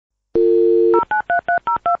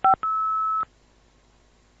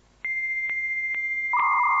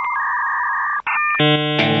Good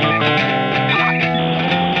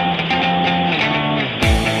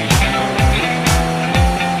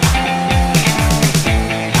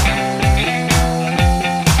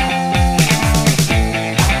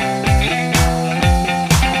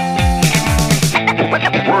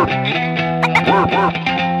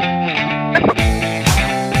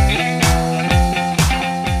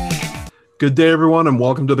day, everyone, and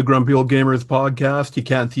welcome to the Grumpy Old Gamers podcast. You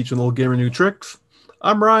can't teach an old gamer new tricks.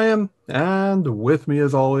 I'm Ryan, and with me,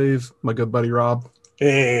 as always, my good buddy Rob.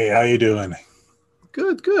 Hey, how you doing?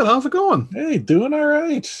 Good. How's it going? Hey, doing all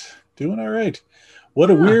right. What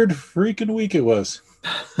a weird freaking week it was.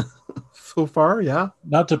 So far, yeah.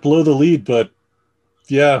 Not to blow the lead, but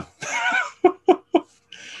yeah.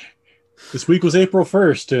 This week was April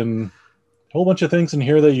 1st, and a whole bunch of things in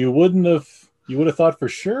here that you would have thought for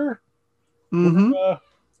sure. Mm-hmm.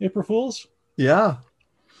 April Fools? Yeah.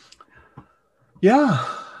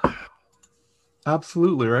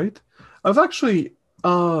 Absolutely, right? I was actually,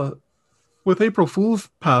 with April Fool's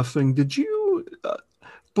passing,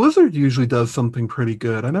 Blizzard usually does something pretty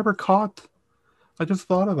good. I just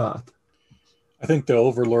thought of that. I think the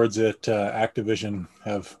overlords at Activision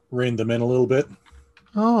have reined them in a little bit.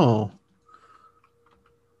 Oh.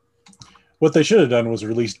 What they should have done was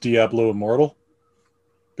release Diablo Immortal.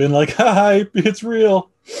 Been like, hi, it's real.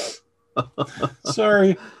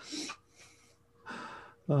 Sorry.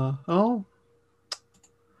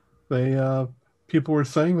 People were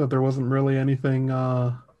saying that there wasn't really anything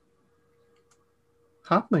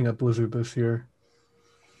happening at Blizzard this year.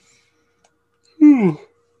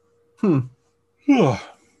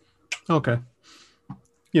 Okay.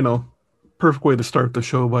 Perfect way to start the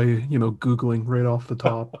show by, Googling right off the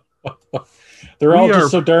top. They're all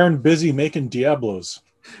just so darn busy making Diablos.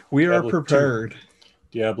 We are prepared.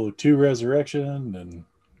 Diablo 2 Resurrection and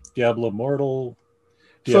Diablo Immortal.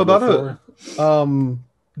 Diablo 4.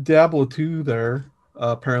 Diablo 2 there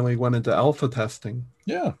apparently went into alpha testing.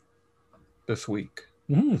 Yeah. This week.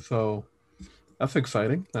 Mm-hmm. So that's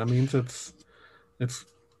exciting. That means it's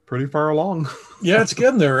pretty far along. Yeah, it's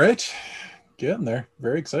getting there, right? Getting there.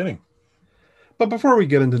 Very exciting. But before we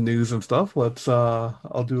get into news and stuff,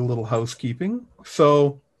 I'll do a little housekeeping.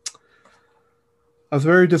 So I was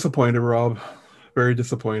very disappointed, Rob. Very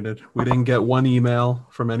disappointed. We didn't get one email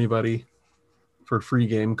from anybody for free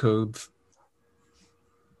game codes.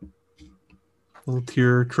 A little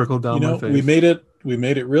tear trickled down my face. We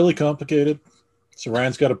made it really complicated. So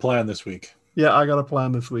Ryan's got a plan this week. Yeah, I got a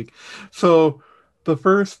plan this week. So the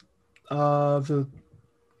first the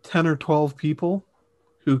 10 or 12 people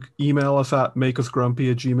who email us at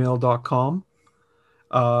makeusgrumpy@gmail.com,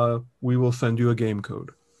 we will send you a game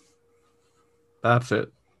code. That's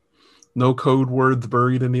it. No code words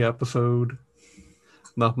buried in the episode.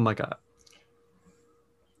 Nothing like that.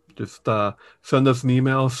 Just send us an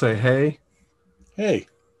email, say, hey,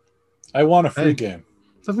 I want a free game.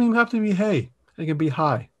 Doesn't even have to be hey. It can be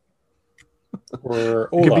hi. Or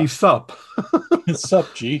it could be sup.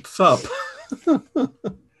 Sup, G. Sup.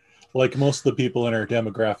 Like most of the people in our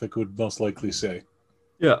demographic would most likely say.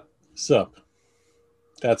 Yeah. Sup.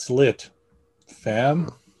 That's lit. Fam.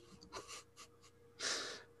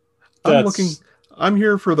 I'm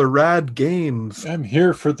here for the rad games. I'm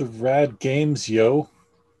here for the rad games, yo.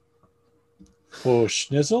 Oh,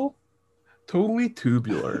 schnizzle? Totally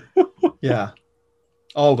tubular. Yeah.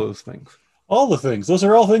 All those things. All the things. Those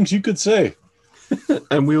are all things you could say.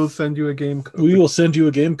 And we will send you a game code. We will send you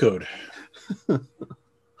a game code.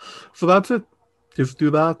 So that's it. Just do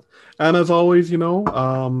that. And as always, if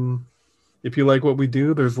you like what we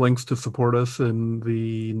do, there's links to support us in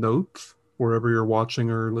the notes, wherever you're watching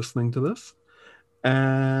or listening to this.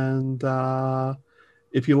 And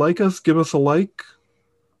if you like us, give us a like,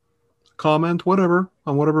 comment, whatever,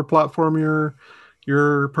 on whatever platform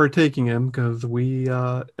you're partaking in, because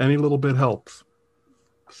any little bit helps.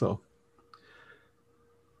 So,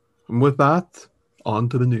 and with that, on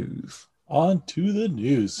to the news.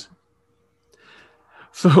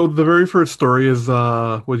 So the very first story is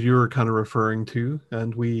what you were kind of referring to,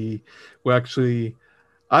 and we actually,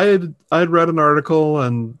 I had read an article,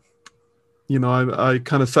 and I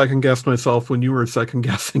kind of second guessed myself when you were second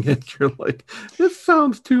guessing it. You're like, this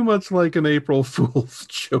sounds too much like an April Fool's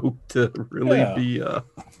joke to really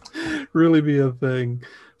be a thing.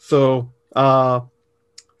 So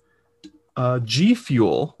G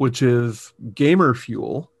Fuel, which is Gamer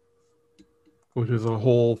Fuel, which is a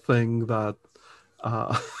whole thing that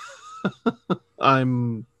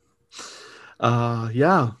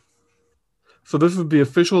So this is the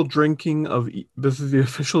official drink of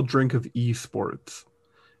esports,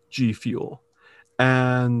 G Fuel,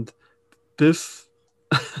 and this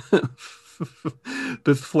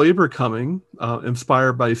this flavor coming,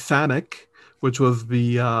 inspired by Sanic, which was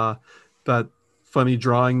the that funny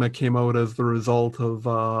drawing that came out as the result of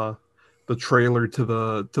the trailer to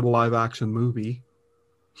the live action movie.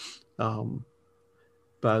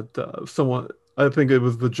 That someone, I think it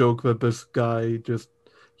was the joke that this guy just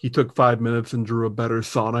he took 5 minutes and drew a better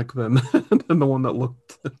Sonic than than the one that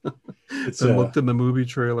looked It's than looked in the movie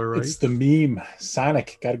trailer, right? It's the meme.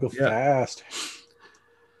 Sonic, gotta go Yeah. fast.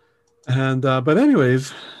 And but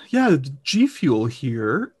anyways, yeah, G Fuel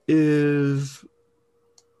here is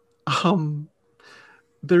um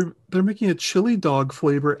they're making a chili dog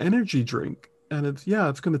flavor energy drink, and it's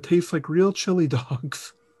going to taste like real chili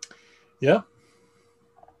dogs. Yeah.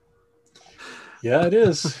 Yeah, it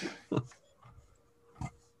is.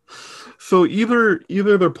 So either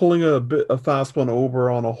they're pulling a fast one over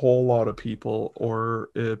on a whole lot of people, or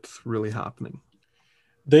it's really happening.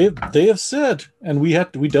 They have said, and we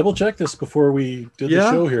double checked this before we did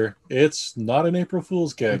the show here. It's not an April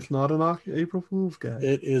Fool's gag. It's not an April Fool's gag.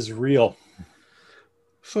 It is real.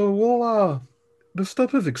 So this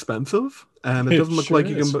stuff is expensive, and it doesn't look like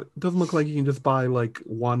you can just buy like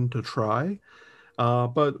one to try.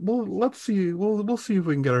 But let's see. We'll see if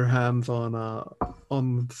we can get our hands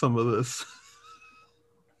on some of this,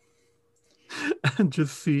 and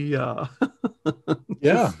just see.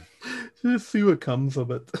 Yeah, just see what comes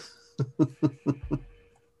of it.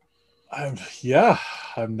 I'm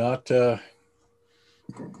not.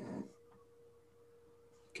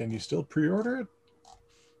 Can you still pre-order it?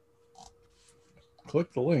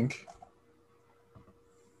 Click the link.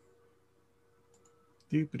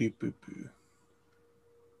 Doop-a-doop-boop-boo.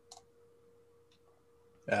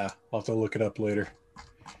 Yeah, I'll have to look it up later.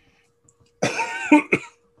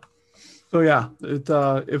 So yeah,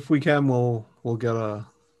 if we can, we'll get our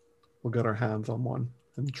hands on one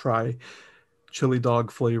and try chili dog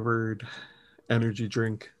flavored energy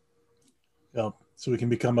drink. Yep. So we can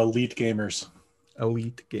become elite gamers.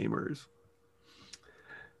 Elite gamers.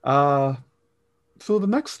 So the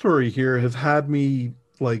next story here has had me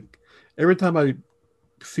like every time I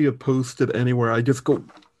see it posted anywhere, I just go,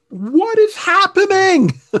 what is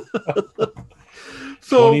happening?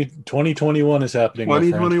 So 2021 is happening.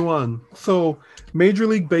 2021. So Major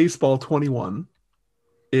League Baseball 21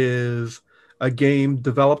 is a game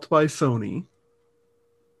developed by Sony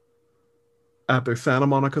at their Santa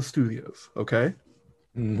Monica studios. Okay.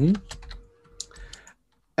 Mm-hmm.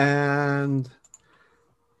 And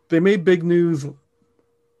they made big news a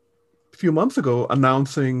few months ago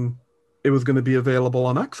announcing it was going to be available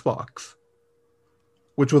on Xbox,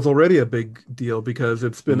 which was already a big deal because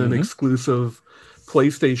it's been an exclusive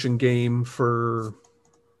PlayStation game for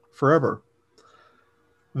forever.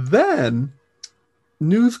 Then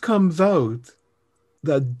news comes out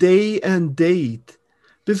that day and date,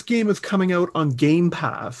 this game is coming out on Game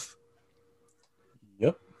Pass.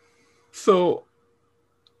 Yep. So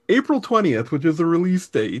April 20th, which is the release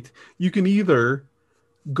date, you can either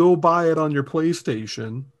go buy it on your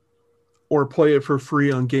PlayStation or play it for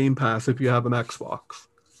free on Game Pass if you have an Xbox.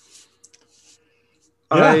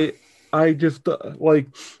 Yeah. I just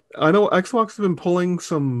I know Xbox has been pulling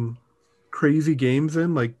some crazy games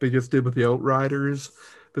in, like they just did with the Outriders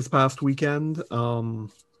this past weekend.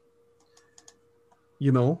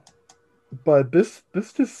 But this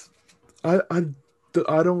just I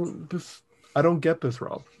don't get this,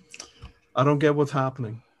 Rob. I don't get what's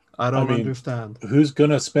happening. I don't understand. Who's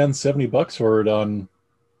gonna spend $70 for it on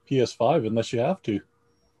PS5 unless you have to?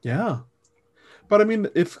 Yeah, but I mean,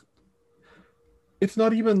 it's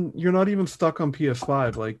not even, you're not even stuck on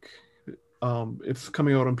PS5. Like, it's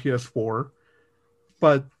coming out on PS4,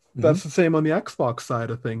 but that's the same on the Xbox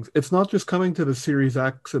side of things. It's not just coming to the Series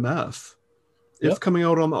X and S. It's coming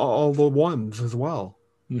out on all the ones as well.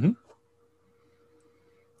 Mm-hmm.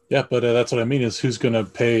 Yeah, but that's what I mean is who's going to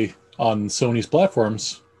pay on Sony's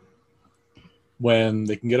platforms when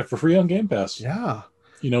they can get it for free on Game Pass? Yeah.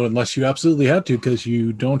 Unless you absolutely had to because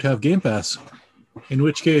you don't have Game Pass. In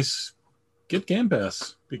which case, get Game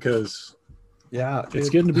Pass because it's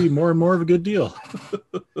getting to be more and more of a good deal.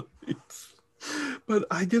 But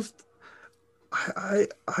I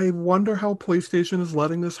wonder how PlayStation is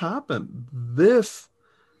letting this happen. It's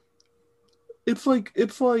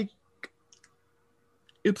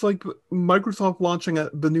like Microsoft launching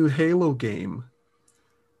the new Halo game,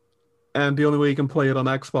 and the only way you can play it on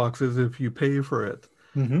Xbox is if you pay for it.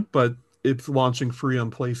 Mm-hmm. But it's launching free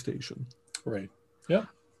on PlayStation. Right. Yeah.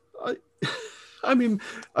 I mean,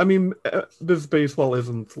 this baseball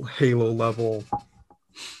isn't Halo level,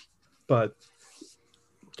 but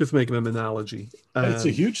just making an analogy. It's a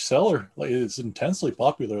huge seller. Like it's intensely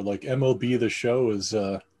popular. Like MLB The Show is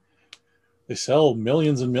They sell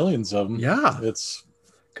millions and millions of them. Yeah, it's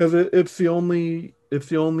because it's the only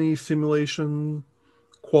simulation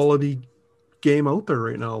quality game out there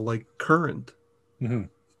right now, like current. Mm-hmm.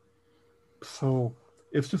 So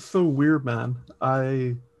it's just so weird, man.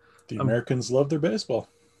 The Americans love their baseball.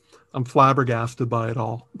 I'm flabbergasted by it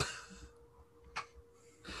all.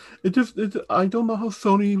 I don't know how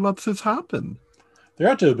Sony lets this happen. There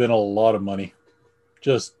had to have been a lot of money,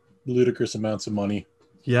 just ludicrous amounts of money.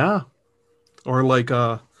 Yeah, or like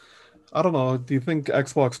I don't know. Do you think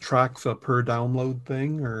Xbox tracks a per download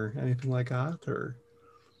thing or anything like that? Or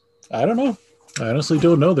I don't know. I honestly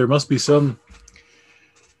don't know. There must be some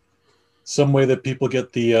way that people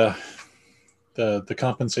get the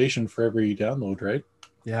compensation for every download, right?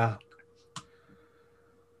 Yeah.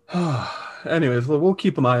 Anyways, we'll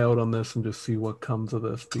keep an eye out on this and just see what comes of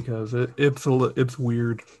this, because it's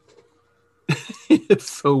weird. It's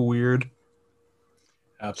so weird.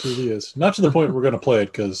 Absolutely is. Not to the point we're going to play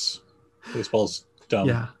it because baseball's dumb.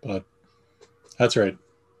 Yeah. But that's right.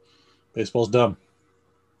 Baseball's dumb.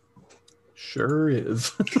 Sure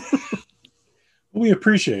is. We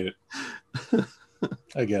appreciate it,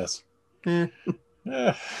 I guess.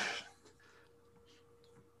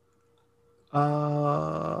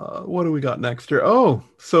 What do we got next here? Oh,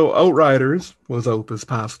 so Outriders was out this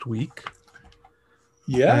past week.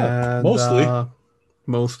 Yeah, and,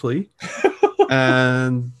 mostly.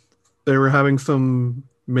 And they were having some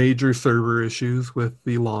major server issues with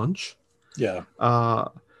the launch. Yeah.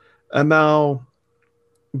 And now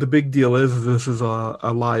the big deal is this is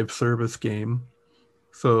a live service game.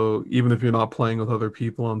 So even if you're not playing with other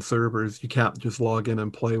people on servers, you can't just log in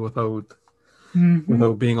and play without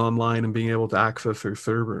being online and being able to access their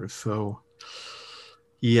servers. So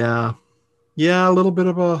yeah, a little bit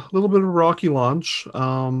of a rocky launch.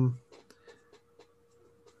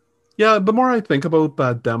 Yeah, the more I think about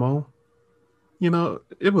that demo,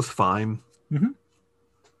 it was fine. Mm-hmm.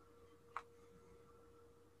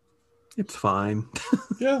 It's fine.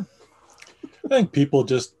 Yeah. I think people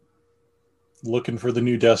just looking for the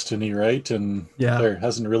new Destiny, right? And there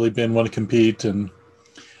hasn't really been one to compete. And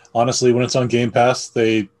honestly, when it's on Game Pass,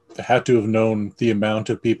 they had to have known the amount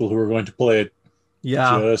of people who are going to play it.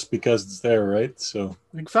 Yeah. Just because it's there, right? So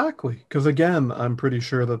exactly. Because again, I'm pretty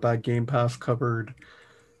sure that Game Pass covered.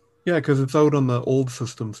 Yeah, because it's out on the old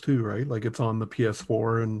systems too, right? Like it's on the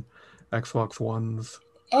PS4 and Xbox Ones.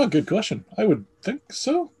 Oh, good question. I would think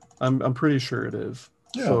so. I'm pretty sure it is.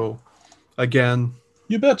 Yeah. So, again,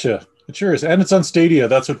 you betcha. It sure is, and it's on Stadia.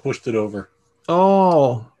 That's what pushed it over.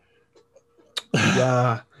 Oh,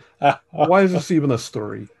 yeah. Why is this even a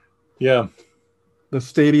story? Yeah. The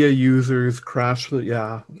Stadia users crashed it.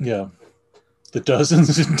 Yeah. Yeah. The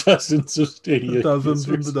dozens and dozens of Stadia dozens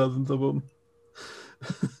users. And the dozens of them.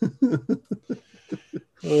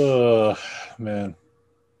 Oh, man.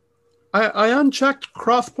 I unchecked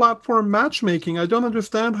cross-platform matchmaking. I don't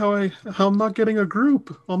understand how I'm not getting a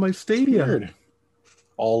group on my Stadia. Weird.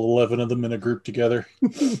 All 11 of them in a group together.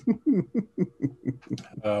 We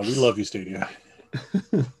love you, Stadia.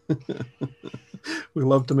 We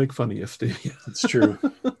love to make fun of you, Stadia. It's true.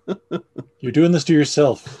 You're doing this to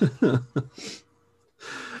yourself.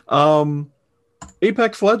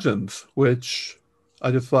 Apex Legends, which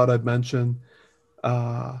I just thought I'd mention.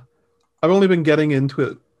 I've only been getting into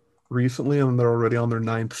it recently, and they're already on their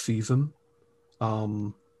 9th season.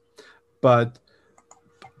 But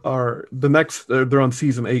they're on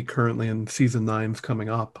season 8 currently, and season 9's coming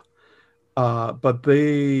up. But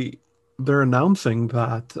they're announcing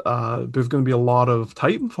that there's going to be a lot of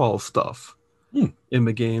Titanfall stuff in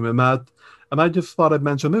the game, and I just thought I'd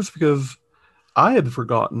mention this because I had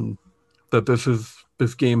forgotten that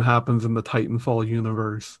this game happens in the Titanfall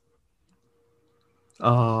universe.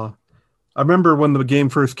 I remember when the game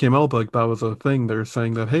first came out, like that was a thing. They're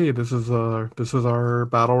saying that, hey, this is our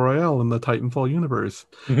battle royale in the Titanfall universe.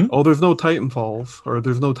 Mm-hmm. Oh, there's no Titanfalls, or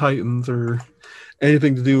there's no Titans, or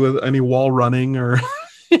anything to do with any wall running, or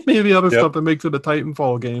maybe other stuff that makes it a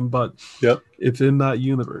Titanfall game, but it's in that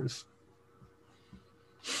universe.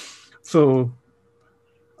 So,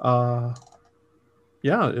 there's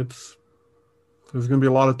going to be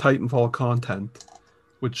a lot of Titanfall content,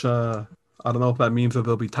 which I don't know if that means that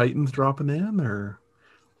there'll be Titans dropping in or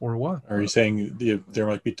what. Are you saying there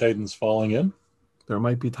might be Titans falling in? There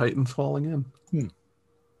might be Titans falling in.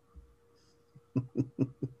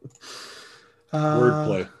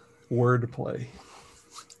 Wordplay.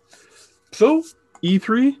 So,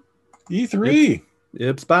 E3? E3!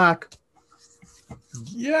 It's back.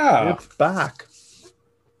 Yeah! It's back.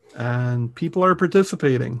 And people are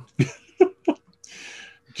participating.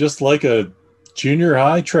 Just like a junior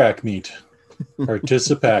high track meet.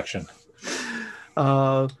 Participation.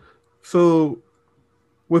 Uh, so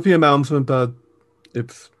with the announcement that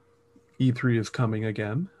it's E3 is coming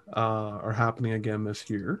again, or happening again this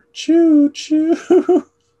year. Choo choo.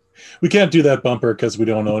 We can't do that bumper because we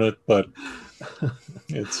don't own it, but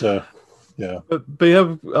it's yeah. But they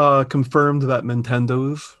have confirmed that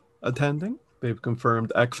Nintendo's attending. They've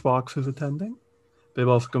confirmed Xbox is attending. They've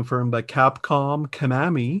also confirmed that Capcom,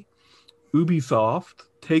 Konami, Ubisoft,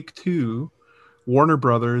 Take-Two, Warner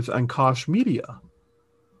Brothers, and Koch Media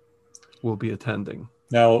will be attending.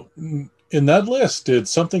 Now, in that list, did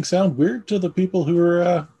something sound weird to the people who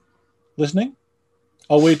are listening?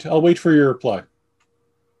 I'll wait for your reply.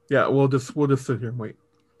 Yeah, we'll just sit here and wait.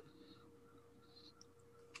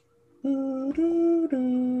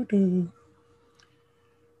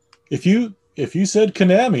 If you said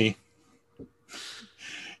Konami,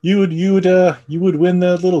 you would win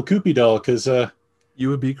the little Koopy doll because you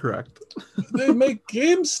would be correct. They make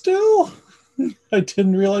games still. I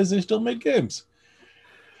didn't realize they still made games.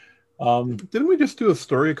 Didn't we just do a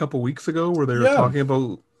story a couple weeks ago where they were talking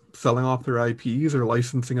about selling off their IPs or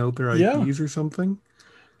licensing out their IPs or something?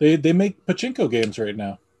 They make pachinko games right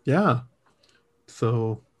now. Yeah.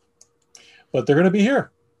 So, but they're going to be here.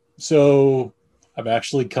 So I'm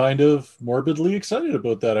actually kind of morbidly excited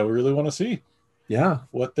about that. I really want to see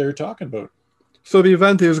what they're talking about. So the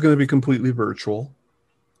event is going to be completely virtual.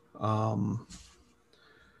 And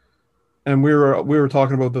we were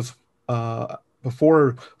talking about this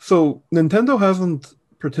before. So Nintendo hasn't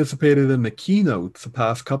participated in the keynotes the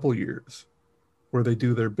past couple years where they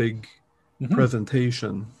do their big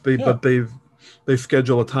presentation. But they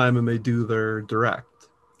schedule a time and they do their direct.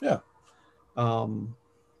 Yeah. And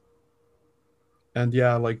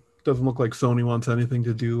like doesn't look like Sony wants anything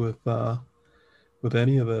to do with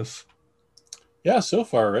any of this. Yeah, so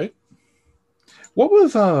far, right? What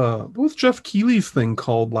was Jeff Keighley's thing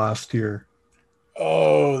called last year?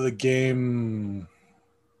 Oh, the game.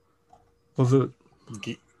 Was it?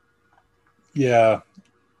 Yeah.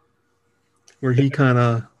 Where he kind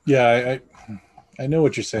of. Yeah, I know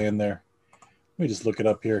what you're saying there. Let me just look it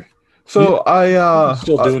up here. So he's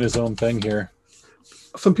still doing his own thing here.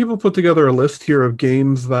 Some people put together a list here of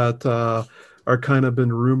games that are kind of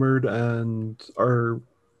been rumored and are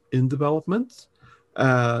in development.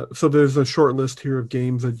 So there's a short list here of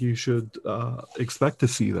games that you should expect to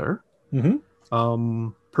see there.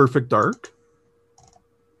 Perfect Dark.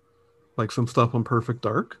 Like some stuff on Perfect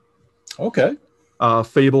Dark. Okay.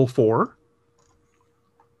 Fable 4.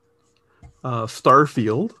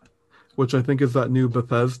 Starfield, which I think is that new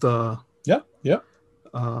Bethesda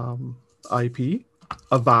IP.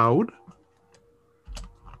 Avowed,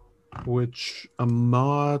 which I'm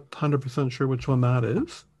not 100% sure which one that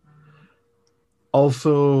is.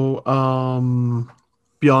 Also,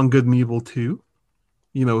 Beyond Good and Evil 2,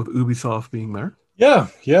 with Ubisoft being there.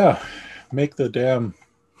 Yeah. Make the damn...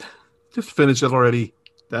 Just finish it already.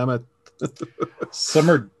 Damn it.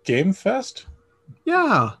 Summer Game Fest?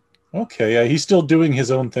 Yeah. Okay, yeah, he's still doing his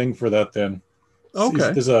own thing for that then.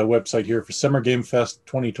 Okay. There's a website here for Summer Game Fest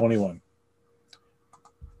 2021.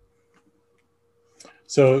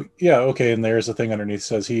 So, yeah, okay, and there's a thing underneath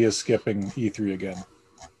says he is skipping E3 again.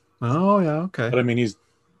 Oh, yeah, okay. But, I mean, he's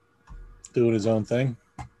doing his own thing.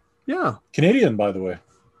 Yeah. Canadian, by the way.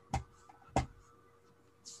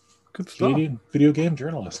 Good stuff. Canadian video game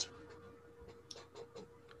journalist.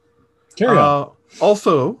 Carry on.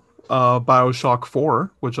 Also, BioShock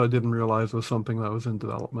 4, which I didn't realize was something that was in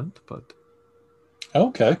development, but...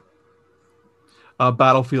 Okay.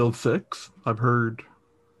 Battlefield 6, I've heard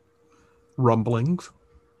rumblings.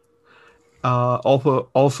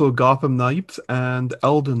 Also Gotham Knights and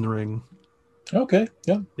Elden Ring. Okay,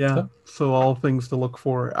 yeah. So all things to look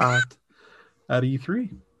for at E3.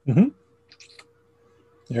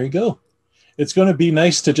 There you go. It's going to be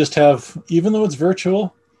nice to just have, even though it's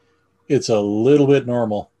virtual, it's a little bit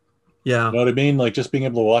normal. Yeah. You know what I mean? Like just being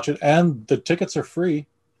able to watch it, and the tickets are free,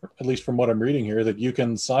 at least from what I'm reading here, that you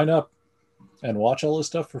can sign up and watch all this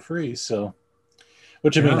stuff for free. So,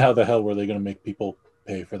 which I mean, how the hell were they going to make people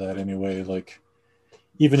pay for that anyway? Like,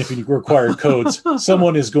 even if you require codes,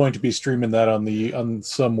 someone is going to be streaming that on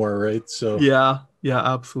somewhere, right? So yeah,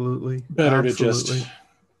 absolutely. Better to just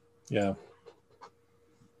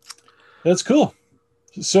That's cool.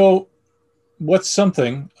 So, what's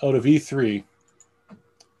something out of E3?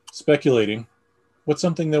 Speculating, what's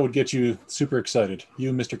something that would get you super excited?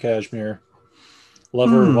 You, Mr. Cashmere,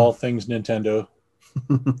 lover of all things Nintendo,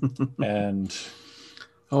 and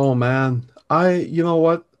oh man, you know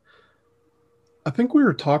what? I think we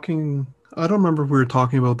were talking. I don't remember if we were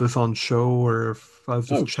talking about this on show or if I was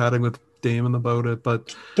just chatting with Damon about it,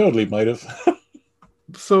 but totally might have.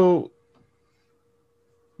 So,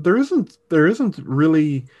 there isn't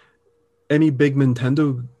really any big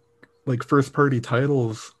Nintendo like first party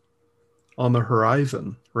titles on the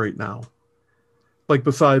horizon right now. Like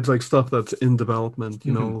besides like stuff that's in development,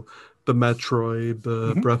 you know, the Metroid,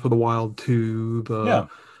 the Breath of the Wild 2, Yeah.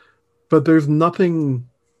 but there's nothing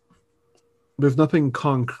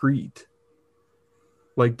concrete.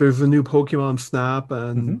 Like there's the new Pokemon Snap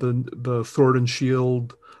and the Sword and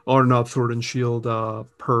Shield, or not Sword and Shield,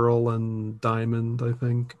 Pearl and Diamond, I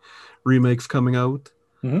think, remakes coming out,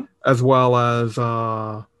 as well as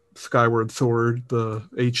Skyward Sword, the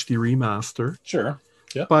HD remaster. Sure.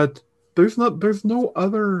 Yeah. But there's no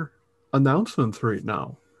other announcements right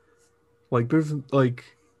now. Like there's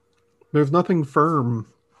nothing firm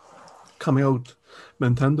coming out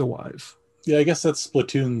Nintendo wise. Yeah, I guess that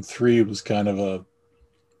Splatoon 3 was kind of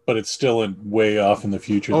but it's still way off in the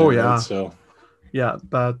future. Oh yeah. Right? So yeah,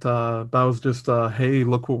 that was just hey,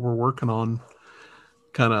 look what we're working on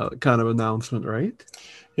kind of announcement, right?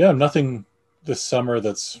 Yeah, nothing this summer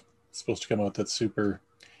that's supposed to come out that's super,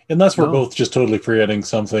 unless we're both just totally forgetting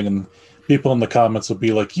something, and people in the comments will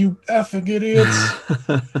be like, you effing idiots.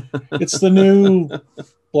 It's the new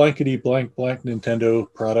blankety blank blank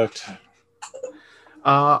Nintendo product.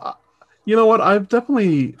 You know what? I've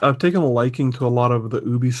taken a liking to a lot of the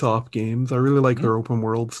Ubisoft games. I really like their open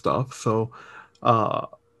world stuff. So, I'd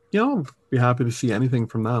be happy to see anything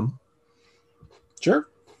from them. Sure.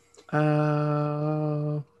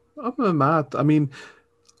 Other than that, I mean,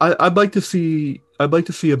 I'd like to see a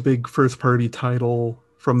big first party title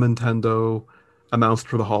from Nintendo announced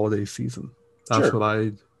for the holiday season. That's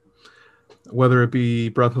what whether it be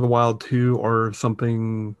Breath of the Wild 2 or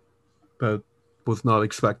something that was not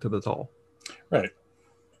expected at all. Right.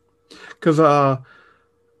 Because how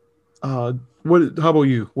about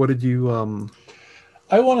you? What did you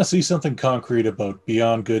I want to see something concrete about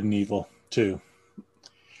Beyond Good and Evil too.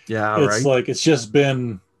 Yeah, it's like it's just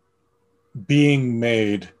been being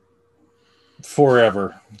made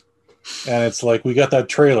forever, and it's like we got that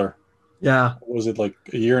trailer. Yeah, what was it like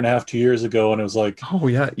a year and a half, 2 years ago? And it was like, oh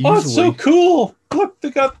yeah, easily. Oh, it's so cool! Look,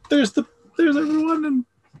 there's everyone, and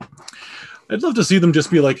I'd love to see them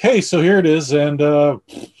just be like, hey, so here it is, and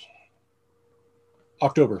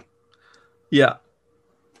October. Yeah,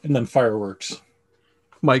 and then fireworks.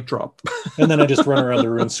 Mic drop. And then I just run around the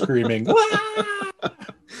room screaming.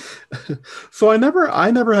 So I never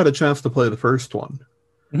had a chance to play the first one.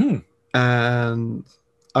 And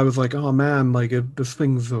I was like, oh man, like this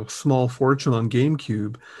thing's a small fortune on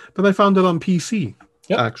GameCube. But I found it on PC.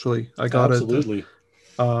 Yep. Actually, I got it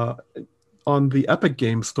on the Epic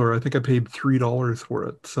Game Store. I think I paid $3 for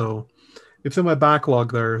it. So it's in my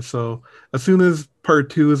backlog there. So as soon as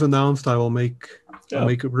part 2 is announced, I'll make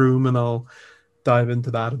room and I'll dive into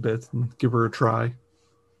that a bit and give her a try.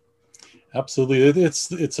 Absolutely.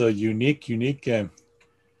 It's a unique game.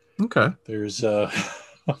 Okay. There's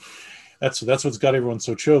that's what's got everyone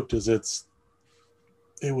so choked, is it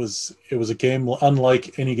was a game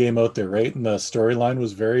unlike any game out there, right? And the storyline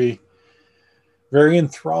was very, very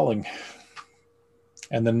enthralling.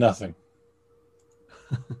 And then nothing.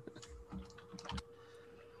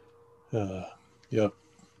 Yep.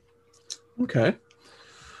 Okay.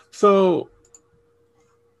 So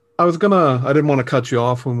I didn't want to cut you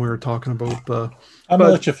off when we were talking about I'm going to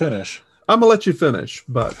let you finish.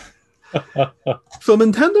 But so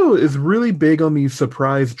Nintendo is really big on these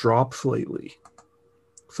surprise drops lately.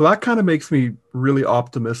 So that kind of makes me really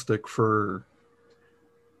optimistic for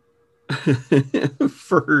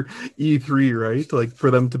for E3, right? Like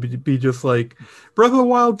for them to be just like, Breath of the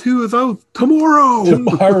Wild 2 is out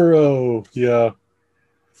tomorrow. Yeah.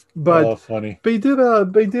 But funny. They did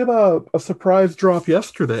a surprise drop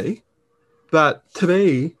yesterday that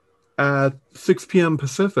today at 6 p.m.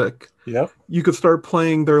 Pacific, you could start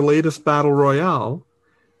playing their latest battle royale,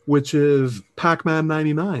 which is Pac-Man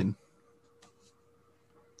 99.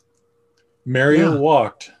 Mario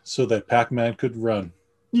walked so that Pac-Man could run.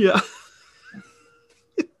 Yeah.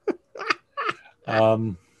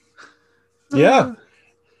 Yeah.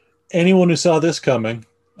 Anyone who saw this coming,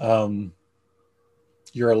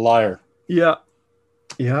 you're a liar. Yeah.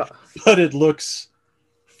 Yeah. But it looks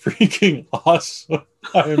freaking awesome.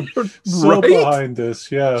 I'm so behind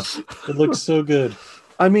this. Yeah. It looks so good.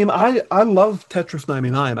 I mean, I love Tetris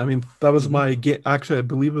 99. I mean, that was my game. Actually, I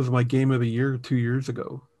believe it was my game of the year 2 years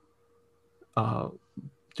ago.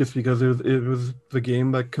 Just because it was the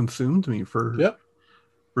game that consumed me for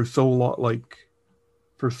so long. Like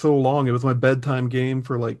for so long, it was my bedtime game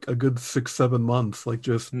for like a good 6-7 months. Like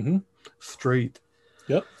just straight.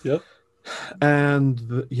 Yep.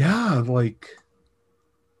 And like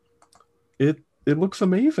it looks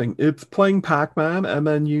amazing. It's playing Pac-Man, and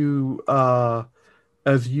then you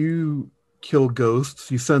as you kill ghosts,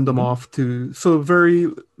 you send them Mm-hmm. off to so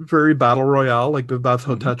very very battle royale. Like that's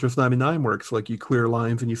how Mm-hmm. Tetris 99 works. Like you clear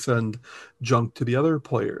lines and you send junk to the other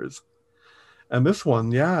players. And this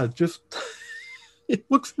one, yeah, just it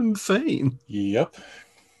looks insane. Yep.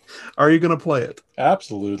 Are you gonna play it?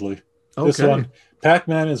 Absolutely. This Okay. one,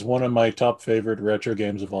 Pac-Man is one of my top favorite retro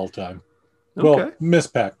games of all time. Well, Okay. Miss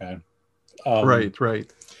Pac-Man. Um, Right.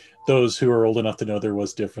 Right. those who are old enough to know there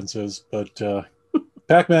was differences, but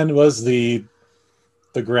Pac-Man was the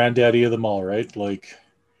granddaddy of them all, right? Like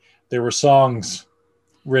there were songs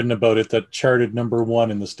written about it that charted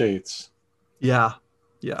 #1 in the States. Yeah.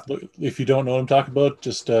 Yeah. If you don't know what I'm talking about,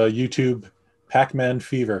 just YouTube Pac-Man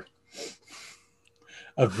Fever.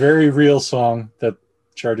 A very real song that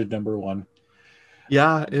charted #1.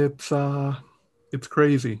 Yeah. It's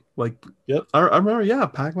crazy. Like Yep. I remember. Yeah.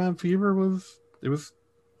 Pac-Man Fever was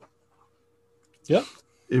Yep.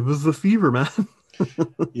 it was the fever, man.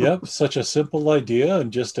 Yep. Such a simple idea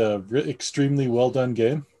and just a extremely well done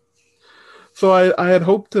game. So I had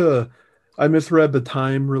hoped to. I misread the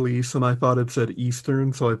time release and I thought it said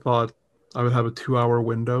Eastern, so I thought I would have a 2 hour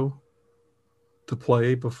window to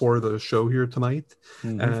play before the show here tonight,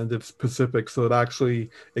 Mm-hmm. and it's Pacific, so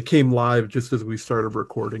it came live just as we started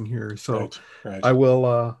recording here. So Right. Right. I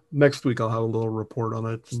will next week I'll have a little report on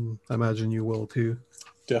it, and I imagine you will too.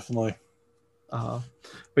 Definitely. But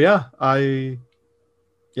I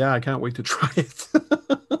can't wait to try it.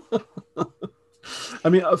 I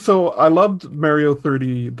mean, so I loved Mario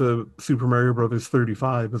 30, the Super Mario Brothers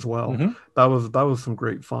 35 as well. Mm-hmm. That was some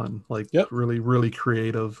great fun. Like Yep. really, really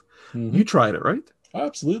creative. Mm-hmm. You tried it, right?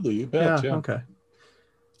 Absolutely, you bet. Yeah. Okay.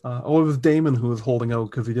 It was Damon who was holding out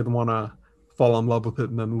because he didn't want to fall in love with it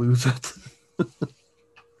and then lose it.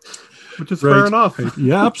 Which is fair enough. Right.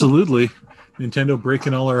 Yeah, absolutely. Nintendo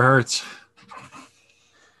breaking all our hearts.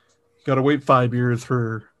 Got to wait 5 years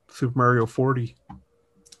for Super Mario 40.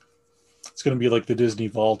 It's going to be like the Disney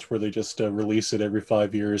Vault where they just release it every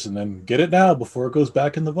 5 years and then get it now before it goes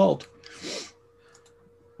back in the vault.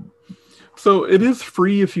 So it is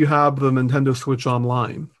free if you have the Nintendo Switch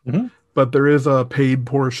Online, mm-hmm. but there is a paid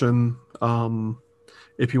portion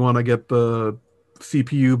if you want to get the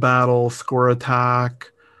CPU battle, score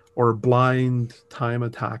attack, or blind time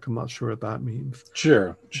attack. I'm not sure what that means.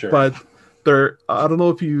 Sure. But I don't know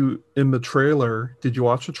if you, in the trailer, did you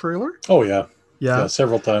watch the trailer? Oh, yeah. Yeah,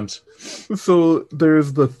 several times. So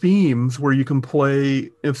there's the themes where you can play,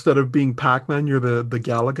 instead of being Pac-Man, you're the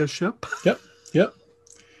Galaga ship. Yep.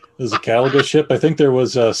 There's a Galaga ship. I think there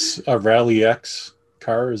was a Rally X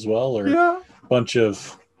car as well, or a bunch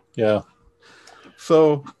of, yeah.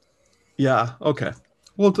 So, yeah, okay.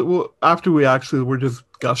 We'll after we're just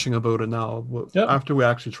gushing about it now. After we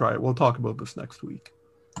actually try it, we'll talk about this next week.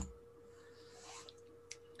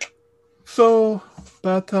 So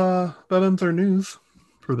that ends our news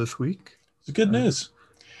for this week. It's good news.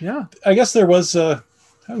 Yeah. I guess there was how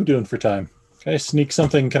are we doing for time? Can I sneak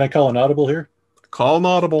something? Can I call an audible here? Call an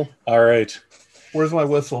audible. All right. Where's my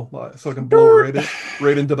whistle? So I can blow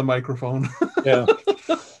right into the microphone. Yeah.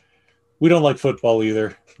 We don't like football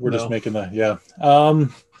either. We're just making that. Yeah.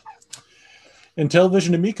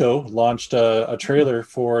 Intellivision Amico launched a trailer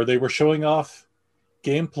they were showing off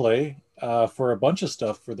gameplay for a bunch of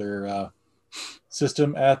stuff for their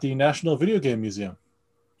system at the National Video Game Museum.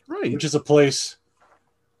 Right. Which is a place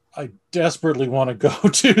I desperately want to go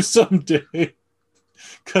to someday.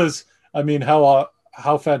 Because, I mean, how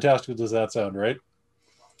fantastic does that sound, right?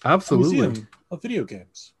 Absolutely. A museum of video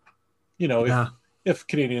games. You know, if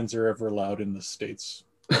Canadians are ever allowed in the States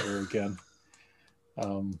ever again.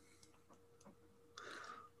 Moment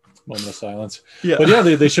of silence. Yeah. But yeah,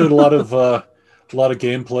 they showed a lot of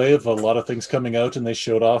gameplay of a lot of things coming out, and they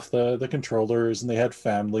showed off the controllers, and they had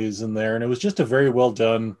families in there, and it was just a very well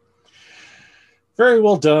done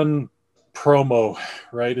promo,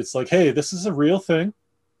 right? It's like, hey, this is a real thing.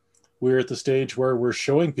 We're at the stage where we're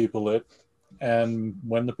showing people it, and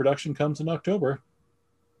when the production comes in October,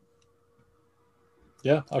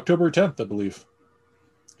 October 10th, I believe.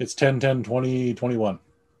 It's 10/10/2021.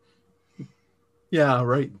 Yeah,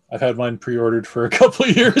 right. I've had mine pre-ordered for a couple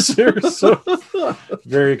of years here, so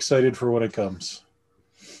very excited for when it comes.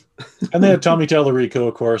 And they had Tommy Tallarico,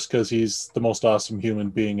 of course, because he's the most awesome human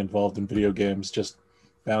being involved in video games, just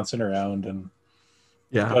bouncing around and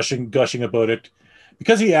gushing about it,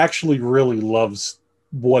 because he actually really loves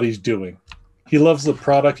what he's doing. He loves the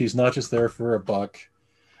product. He's not just there for a buck.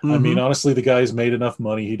 Mm-hmm. I mean, honestly, the guy's made enough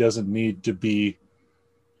money. He doesn't need to be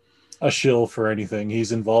a shill for anything.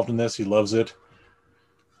 He's involved in this. He loves it.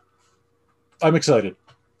 I'm excited.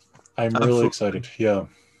 I'm really excited. Yeah.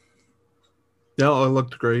 Yeah, it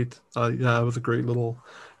looked great. Yeah, it was a great little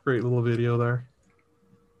video there.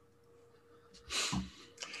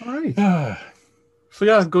 All right. So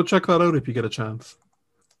yeah, go check that out if you get a chance.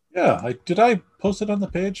 Yeah, did I post it on the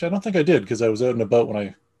page? I don't think I did because I was out and about when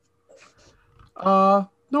I.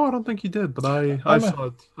 No, I don't think you did, but I saw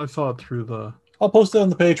it. I saw it through the. I'll post it on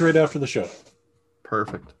the page right after the show.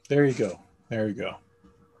 Perfect. There you go. There you go.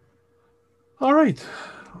 All right,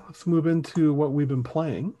 let's move into what we've been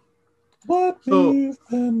playing. We've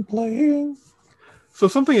been playing. So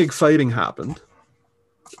something exciting happened.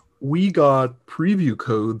 We got preview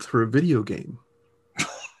codes for a video game.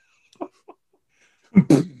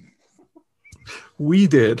 We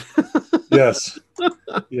did. Yes.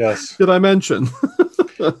 Yes. Did I mention?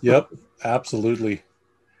 Yep, absolutely.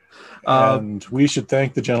 And we should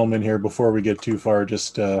thank the gentleman here before we get too far.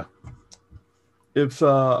 Just it's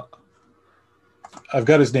I've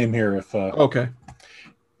got his name here. If okay,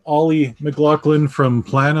 Ollie McLaughlin from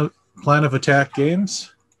Plan of Attack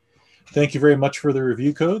Games. Thank you very much for the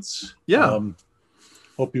review codes. Yeah.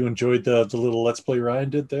 Hope you enjoyed the little Let's Play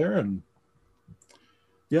Ryan did there. And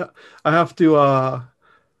yeah, I have to.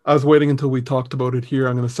 I was waiting until we talked about it here.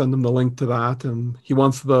 I'm going to send him the link to that, and he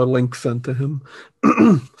wants the link sent to him.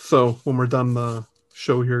 So when we're done the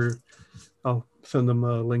show here, I'll send him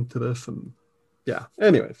a link to this. And yeah,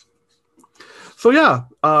 anyways. So yeah,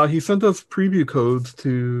 he sent us preview codes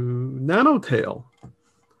to Nanotale,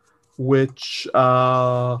 which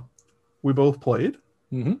we both played.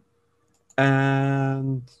 Mm-hmm.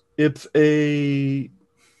 And it's a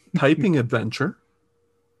typing adventure.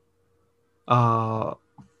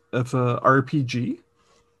 It's a RPG.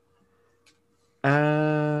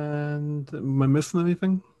 And am I missing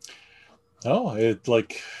anything? Oh,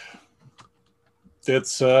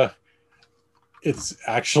 it's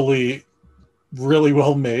actually really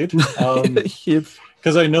well made.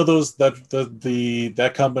 Because I know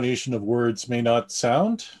that combination of words may not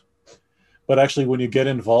sound, but actually when you get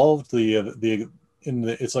involved,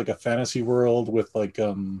 it's like a fantasy world with like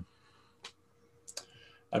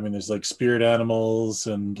there's like spirit animals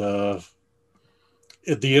and the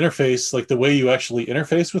interface, like the way you actually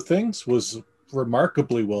interface with things was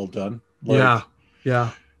remarkably well done. Yeah.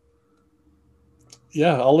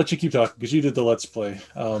 I'll let you keep talking because you did the Let's Play.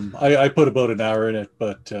 I put about an hour in it,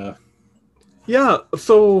 but yeah.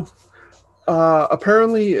 So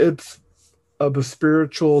apparently it's the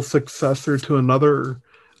spiritual successor to another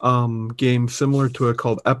game similar to it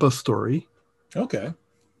called Epistory. Okay.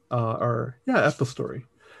 Epistory.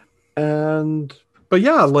 But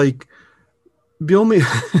yeah, like the only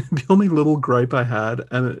the only little gripe I had,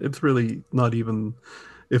 and it's really not even,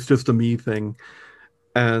 it's just a me thing,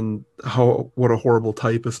 and what a horrible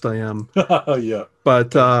typist I am. Yeah.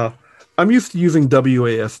 But I'm used to using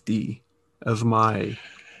WASD as my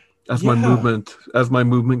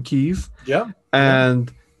movement keys. Yeah.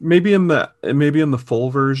 And maybe in the full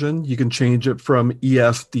version you can change it from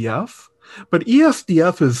ESDF, but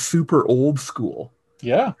ESDF is super old school.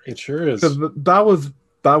 Yeah, it sure is. Because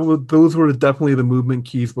those were definitely the movement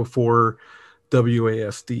keys before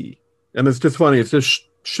WASD. And it's just funny. It's just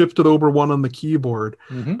shifted over one on the keyboard,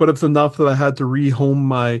 but it's enough that I had to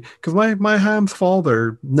rehome because my hands fall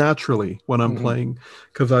there naturally when I'm playing,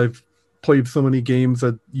 because I've played so many games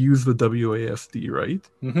that use the WASD, right?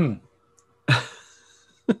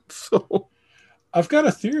 So I've got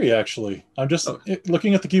a theory, actually. I'm just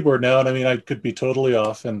looking at the keyboard now, and I could be totally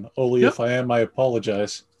off, and Oli, if I am, I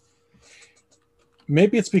apologize.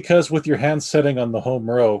 Maybe it's because with your hand setting on the home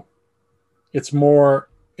row, it's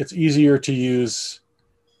easier to use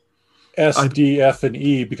S, D, F, and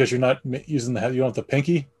E because you're not using you don't have the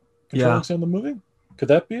pinky controlling some of the moving. Could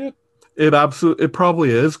that be it? It probably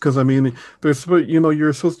is, because there's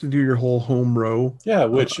you're supposed to do your whole home row. Yeah,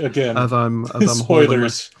 which again, as I'm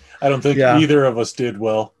spoilers. I don't think either of us did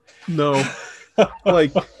well. No,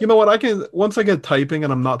 like what, once I get typing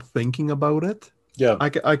and I'm not thinking about it. Yeah,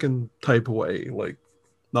 I can type away, like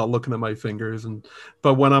not looking at my fingers,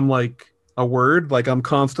 but when I'm like a word, like I'm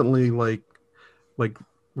constantly like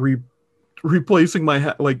replacing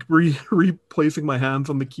my replacing my hands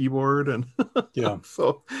on the keyboard, and yeah.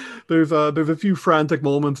 So there's a few frantic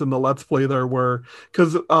moments in the Let's Play there where,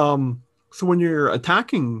 because so when you're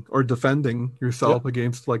attacking or defending yourself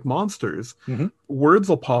against like monsters, words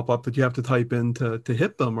will pop up that you have to type in to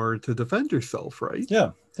hit them or to defend yourself, right?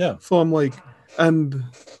 Yeah. So I'm like, and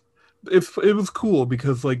it was cool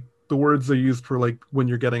because like the words they used for like when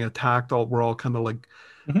you're getting attacked were all kind of like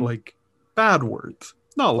like bad words.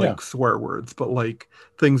 Not like swear words, but like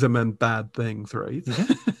things that meant bad things, right?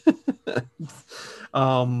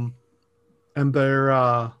 And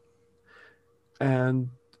they're and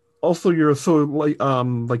also you're so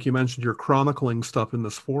like you mentioned, you're chronicling stuff in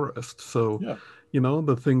this forest. So Yeah.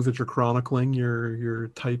 the things that you're chronicling, you're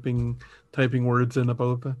typing words in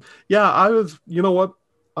about them. Yeah, I was. You know what?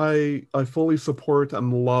 I fully support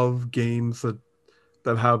and love games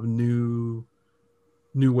that have new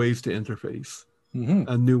ways to interface Mm-hmm.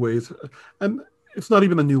 and new ways, and it's not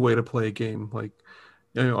even a new way to play a game. Like,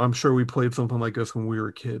 I'm sure we played something like this when we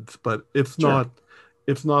were kids, but Sure.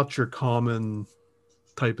 it's not your common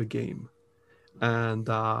type of game. And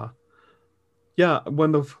yeah, I'm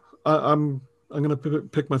gonna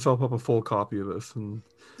pick myself up a full copy of this and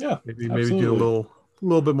Yeah, maybe do a absolutely.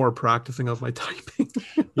 little bit more practicing of my typing.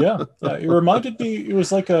 Yeah, yeah. It reminded me. It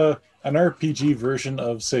was like an RPG version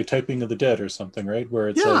of, say, Typing of the Dead or something, right? Where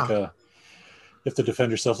it's like Yeah. you have to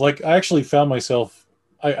defend yourself. Like I actually found myself.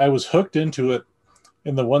 I was hooked into it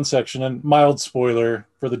in the one section, and mild spoiler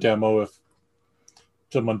for the demo if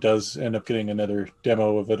someone does end up getting another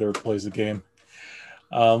demo of it or plays the game.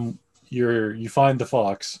 Um, you find the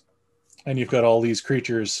fox, and you've got all these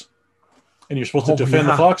creatures, and you're supposed to Oh defend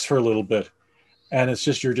the yeah. fox for a little bit, and it's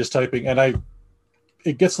just you're just typing, and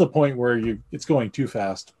it gets to the point where it's going too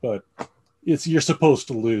fast, but you're supposed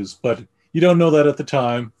to lose, but you don't know that at the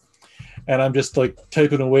time. And I'm just like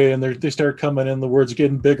typing away, and they start coming in. The words are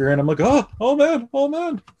getting bigger, and I'm like, oh man, oh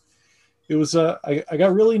man. It was I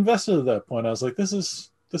got really invested at that point. I was like, this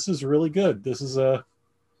is really good. This is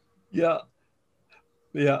Yeah.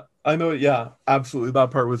 Yeah. I know. Yeah. Absolutely.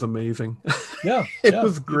 That part was amazing. yeah, It yeah,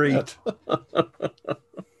 was you bet. great.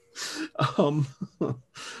 um.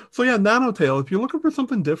 So yeah, Nanotale. If you're looking for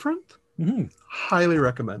something different, Mm-hmm. highly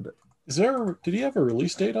recommend it. Did he have a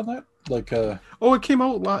release date on that? Like Oh, it came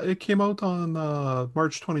out. It came out on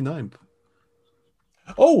March 29th.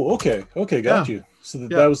 oh, okay, got Yeah. you. So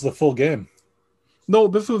that Yeah. was the full game. No,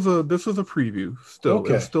 this was a preview. Still,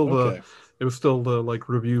 Okay, okay. it was still the like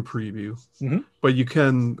review preview. Mm-hmm. But you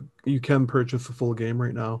can purchase the full game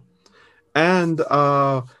right now. And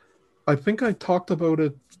I think I talked about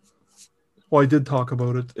it. Well, I did talk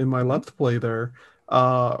about it in my Let's Play there.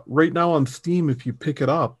 Right now on Steam, if you pick it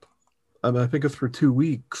up, and I think it's for 2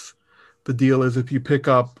 weeks. The deal is if you pick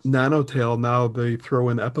up Nanotale, now they throw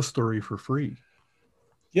in Epistory for free.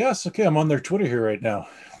 Yes, okay. I'm on their Twitter here right now.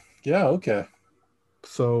 Yeah, okay.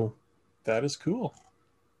 So That is cool.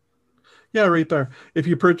 yeah, right there. If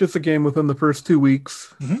you purchase a game within the first 2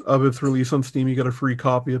 weeks Mm-hmm. of its release on Steam, you get a free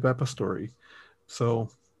copy of Epistory. So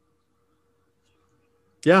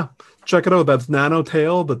yeah, check it out. That's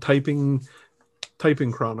Nanotale, the typing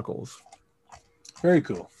chronicles. Very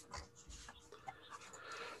cool.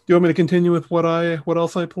 Do you want me to continue with what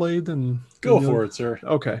else I played Go for it, sir.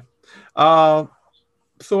 Okay. Uh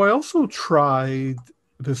so I also tried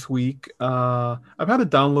this week. I've had it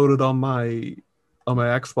downloaded on my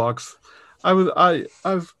Xbox. I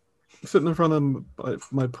was sitting in front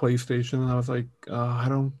of my PlayStation and I was like, I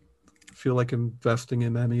don't feel like investing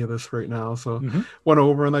in any of this right now. So Mm-hmm. went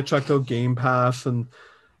over and I checked out Game Pass and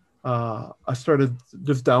I started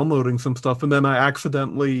just downloading some stuff and then I had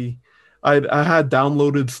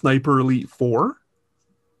downloaded Sniper Elite 4 Okay.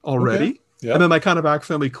 already. Yeah. And then I kind of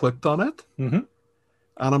accidentally clicked on it. Mm-hmm.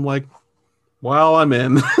 And I'm like, well, I'm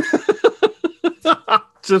in.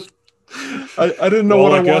 Just I didn't know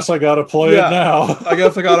what I guess I gotta play it now. I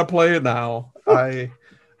guess I gotta play it now.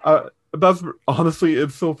 That's honestly,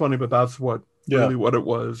 it's so funny, but that's really what it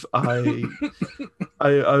was. I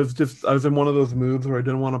was in one of those moods where I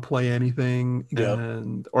didn't want to play anything,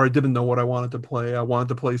 or I didn't know what I wanted to play. I wanted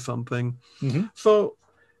to play something. Mm-hmm. So,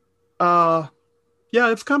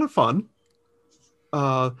 yeah, it's kind of fun.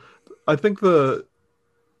 I think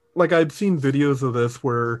I'd seen videos of this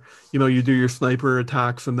where you do your sniper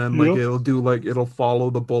attacks and then it'll follow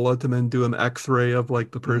the bullet and then do an X-ray of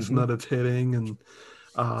like the person that it's hitting, and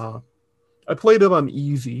I played it on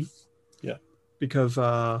easy because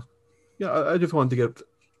I just wanted to get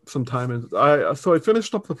some time in. So I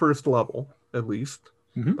finished up the first level at least,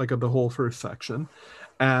 like of the whole first section,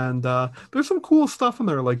 and there's some cool stuff in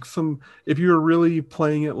there, like if you're really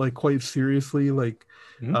playing it like quite seriously, like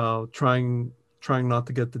trying not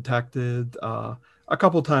to get detected. A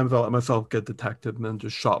couple times I let myself get detected and then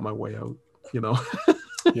just shot my way out,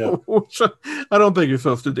 Yeah. Which I don't think you're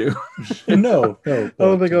supposed to do. No. I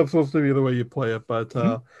don't think that's supposed to be the way you play it, but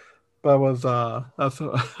that's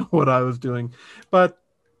what I was doing. But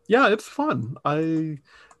yeah, it's fun.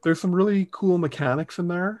 There's some really cool mechanics in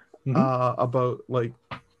there about like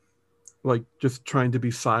just trying to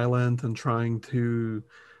be silent and trying to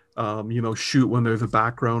shoot when there's a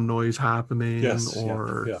background noise happening,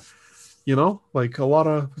 or like there's a lot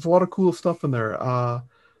of cool stuff in there.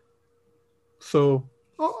 So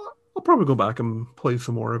I'll I'll probably go back and play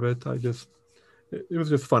some more of it. It was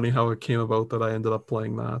just funny how it came about that I ended up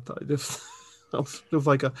playing that. I was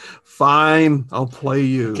like fine, I'll play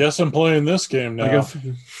you. Guess I'm playing this game now. I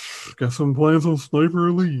guess I'm playing some Sniper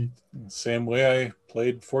Elite. Same way I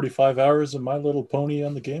played 45 hours of My Little Pony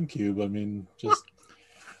on the GameCube. I mean, just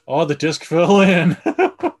the disc fell in.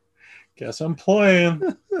 Guess I'm playing.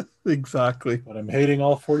 Exactly. But I'm hating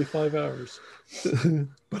all 45 hours.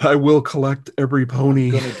 But I will collect every pony.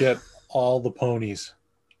 I'm gonna get all the ponies.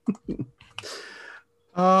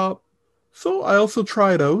 So I also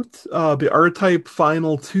tried out the R-Type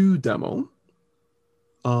Final 2 demo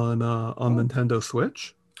on Nintendo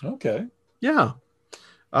Switch. Okay. Yeah.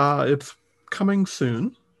 It's coming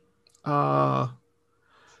soon. I'm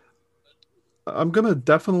gonna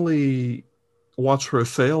definitely watch for a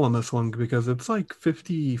sale on this one because it's like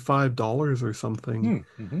 $55 or something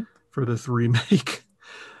for this remake.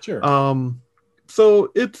 Sure.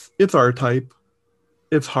 So it's R-Type.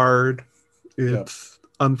 It's hard. It's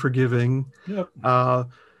unforgiving. Yep.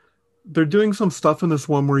 They're doing some stuff in this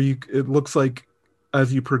one where it looks like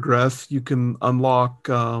as you progress, you can unlock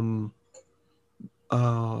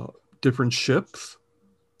different ships.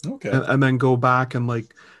 Okay. And then go back and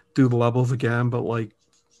like do the levels again, but like,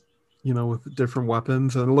 you know, with different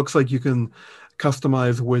weapons. And it looks like you can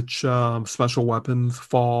customize which special weapons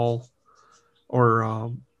fall or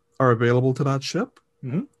are available to that ship.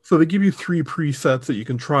 Mm-hmm. So they give you 3 presets that you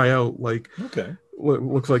can try out. Like,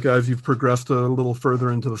 looks like as you've progressed a little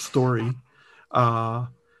further into the story,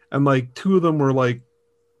 and like 2 of them were like,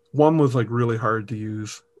 one was like really hard to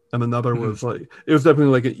use, and another was like, it was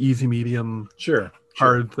definitely like an easy, medium,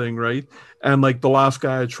 hard thing, right? And like the last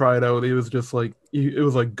guy I tried out, it was just like it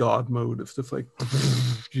was like God mode. It's just like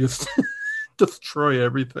just destroy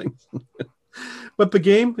everything. But the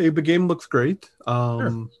game looks great.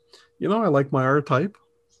 You know, I like my R-Type.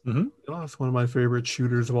 You know, it's one of my favorite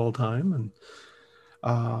shooters of all time, and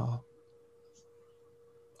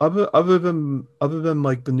other than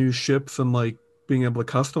like the new ships and like being able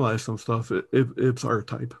to customize some stuff, it's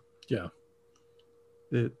R-Type. Yeah.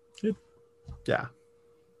 Yeah.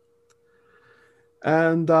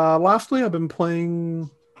 And lastly, I've been playing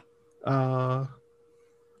a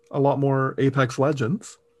lot more Apex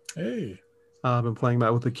Legends. Hey. I've been playing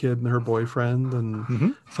that with the kid and her boyfriend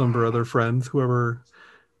and some of her other friends, whoever,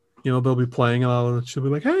 you know, they'll be playing, and she'll be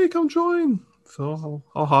like, hey, come join. So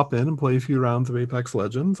I'll hop in and play a few rounds of Apex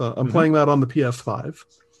Legends. I'm playing that on the PS5.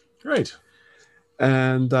 Great.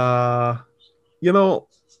 And, you know,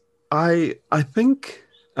 I think,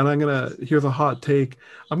 and here's a hot take,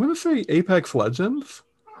 I'm going to say Apex Legends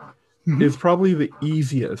is probably the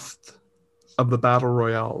easiest of the battle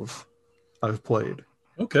royales I've played.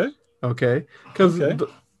 Okay. Because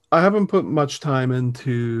I haven't put much time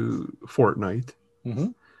into Fortnite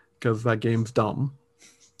because that game's dumb.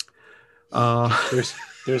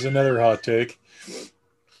 There's another hot take.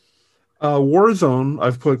 Warzone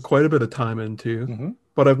I've put quite a bit of time into,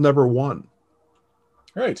 but I've never won.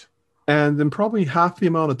 Right. And in probably half the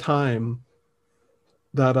amount of time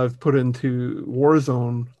that I've put into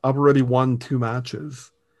Warzone, I've already won 2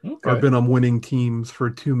 matches. Okay. I've been on winning teams for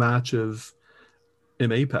 2 matches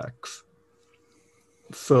in Apex.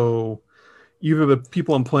 So either the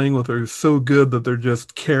people I'm playing with are so good that they're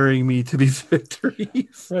just carrying me to these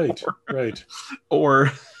victories. Right.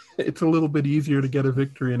 Or it's a little bit easier to get a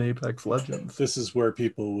victory in Apex Legends. This is where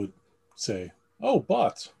people would say, oh,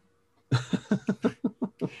 bots.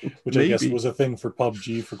 Which I guess was a thing for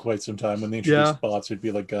PUBG for quite some time. When they introduced bots, it'd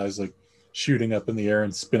be like guys like shooting up in the air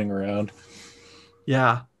and spinning around.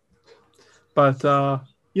 Yeah. But,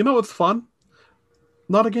 you know, it's fun.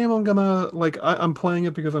 Not a game I'm gonna like. I'm playing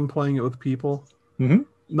it because I'm playing it with people.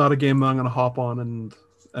 Not a game that I'm gonna hop on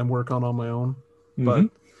and work on my own. But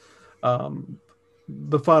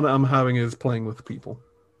the fun I'm having is playing with people,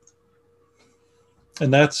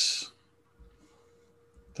 and that's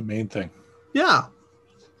the main thing. Yeah.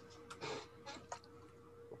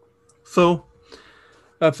 So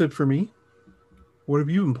that's it for me. What have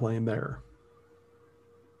you been playing there,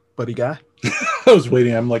 buddy guy? I was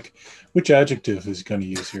waiting. I'm like, which adjective is he going to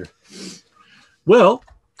use here? Well,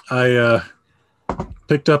 I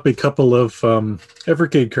picked up a couple of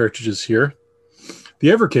Evercade cartridges here. The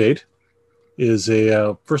Evercade is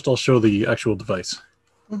a... first, I'll show the actual device.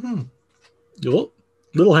 Little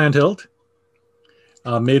handheld.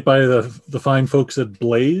 Made by the fine folks at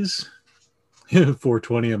Blaze.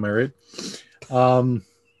 420, am I right?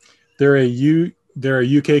 They're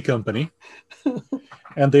a UK company.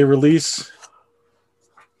 And they release...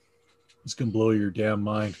 It's going to blow your damn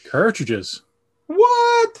mind. Cartridges.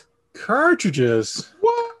 What? Cartridges.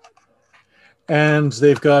 What? And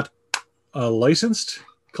they've got licensed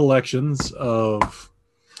collections of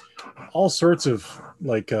all sorts of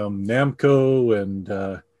like Namco and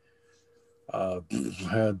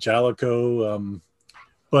Jalico.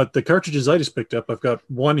 But the cartridges I just picked up, I've got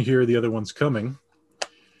one here, the other one's coming,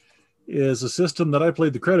 is a system that I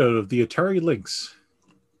played the crap out of, the Atari Lynx.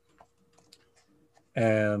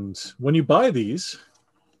 And when you buy these,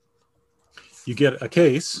 you get a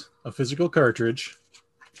case, a physical cartridge,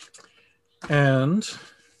 and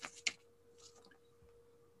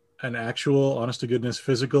an actual, honest to goodness,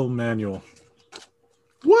 physical manual.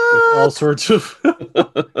 What? With all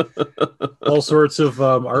sorts of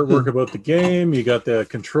artwork about the game. You got the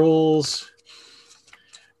controls,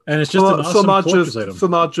 and it's just an awesome collector's item. So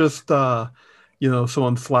not just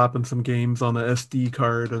someone slapping some games on an SD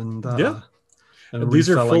card and and these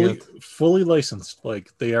are fully licensed.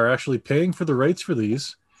 Like they are actually paying for the rights for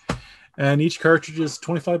these, and each cartridge is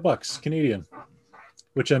 $25 Canadian.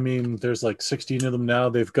 Which I mean, there's like 16 of them now.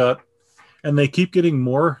 They've got, and they keep getting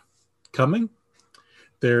more coming.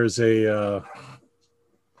 There's a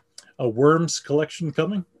Worms collection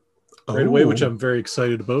coming right away, which I'm very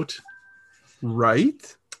excited about.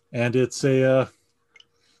 Right. And it's it's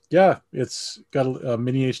got a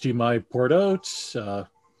mini HDMI port out.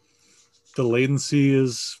 The latency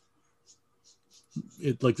is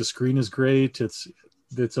like the screen is great. It's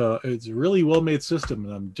a really well made system,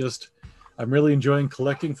 and I'm really enjoying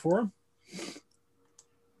collecting for them.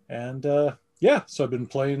 And so I've been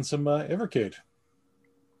playing some Evercade.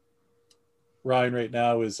 Ryan right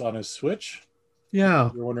now is on his Switch.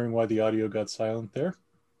 Yeah. You're wondering why the audio got silent there?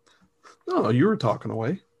 No, you were talking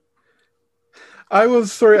away. I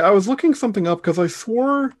was looking something up because I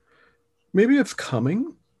swore maybe it's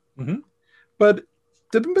coming. Mm-hmm. But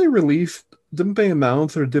didn't they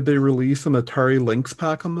announce or did they release an Atari Lynx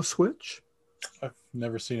pack on the Switch? I've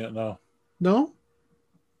never seen it, no. No?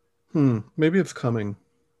 Maybe it's coming.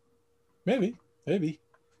 Maybe.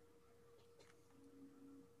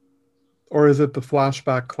 Or is it the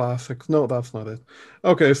Flashback Classics? No, that's not it.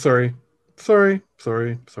 Okay, sorry.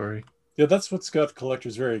 Yeah, that's what's got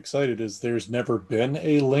collectors very excited is there's never been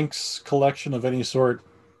a Lynx collection of any sort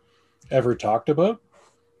ever talked about.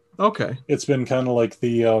 Okay. It's been kind of like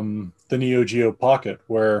the Neo Geo Pocket,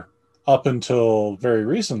 where up until very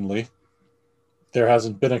recently, there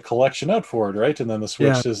hasn't been a collection out for it, right? And then the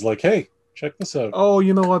Switch is like, hey, check this out. Oh,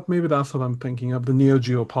 you know what? Maybe that's what I'm thinking of, the Neo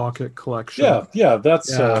Geo Pocket collection. Yeah,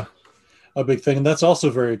 that's a big thing. And that's also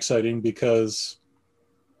very exciting because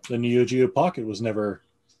the Neo Geo Pocket was never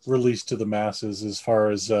released to the masses as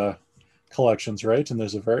far as collections, right? And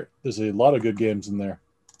there's a lot of good games in there.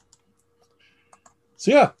 So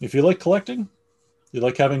yeah, if you like collecting, you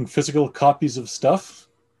like having physical copies of stuff,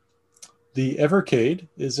 the Evercade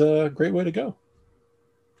is a great way to go.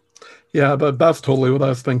 Yeah, that's totally what I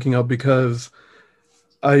was thinking of because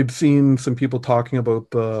I've seen some people talking about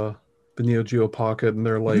the Neo Geo Pocket, and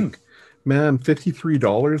they're like, man,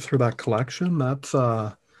 $53 for that collection?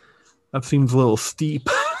 That seems a little steep.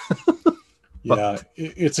 Yeah,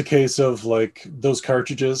 it's a case of like those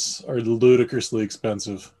cartridges are ludicrously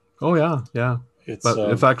expensive. Oh yeah.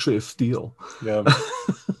 It's actually a steal. Yeah.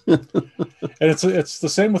 And it's the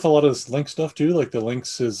same with a lot of this Lynx stuff too. Like the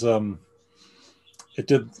Lynx is it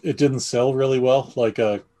didn't sell really well. Like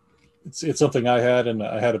it's something I had, and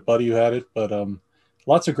I had a buddy who had it, but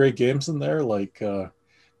lots of great games in there. Like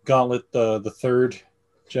Gauntlet, the third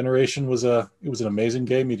generation was an amazing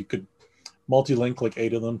game. You could multi-link like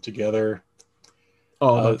 8 of them together.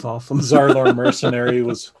 Oh, that's awesome. Zarlor Mercenary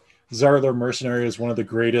is one of the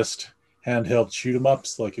greatest handheld shoot 'em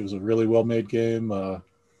ups. Like it was a really well made game.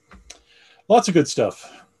 Lots of good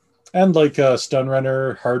stuff. And like Stun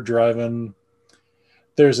Runner, Hard Driving.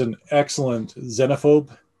 There's an excellent Xenophobe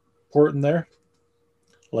port in there.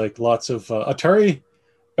 Like lots of Atari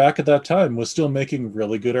back at that time was still making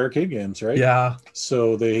really good arcade games, right? Yeah.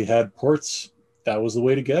 So they had ports. That was the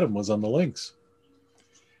way to get them, was on the Lynx.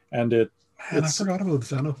 And I forgot about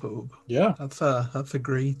Xenophobe. Yeah. That's a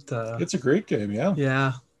great it's a great game, yeah.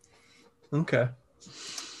 Yeah. Okay.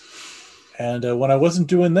 And when I wasn't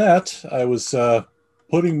doing that, I was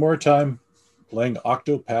putting more time playing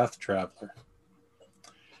Octopath Traveler.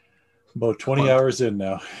 About 20 hours in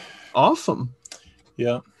now. Awesome.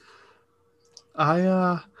 Yeah.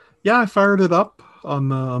 I fired it up on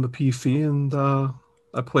the PC and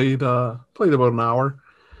I played about an hour.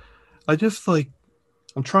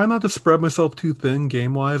 I'm trying not to spread myself too thin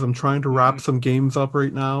game wise. I'm trying to wrap some games up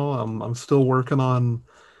right now. I'm still working on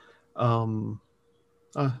I'm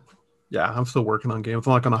still working on games.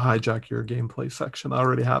 I'm not going to hijack your gameplay section. I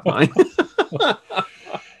already have mine.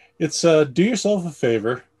 It's do yourself a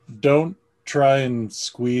favor. Don't try and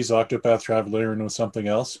squeeze Octopath Traveler into something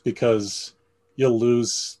else because you'll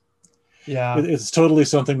lose. Yeah, it's totally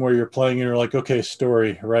something where you're playing and you're like, okay,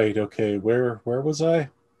 story, right? Okay, where was I?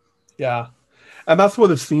 yeah, and that's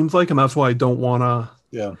what it seems like, and that's why I don't want to.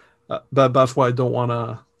 Yeah, That's why I don't want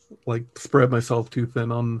to like spread myself too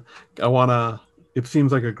thin on. I want to. It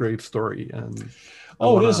seems like a great story, and I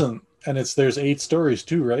oh, it want to. isn't, and there's 8 stories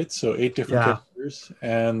too, right? So 8 different Yeah, characters,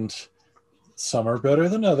 and some are better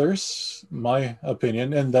than others, my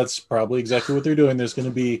opinion, and that's probably exactly what they're doing. There's going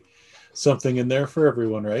to be something in there for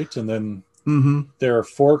everyone, right? And then there are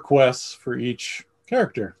 4 quests for each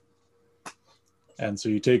character, and so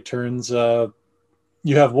you take turns.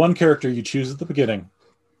 You have one character you choose at the beginning,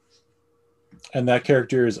 and that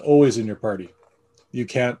character is always in your party. You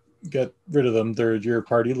can't get rid of them. They're your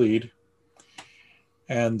party lead.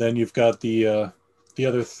 And then you've got the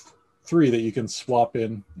other 3 that you can swap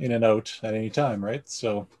in and out at any time, right?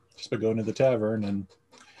 So just by going to the tavern, and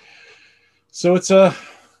so it's a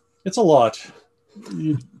lot.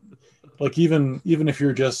 You, like even if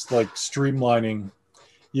you're just like streamlining,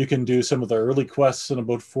 you can do some of the early quests in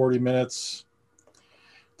about 40 minutes.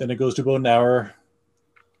 Then it goes to about an hour.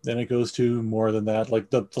 Then it goes to more than that. Like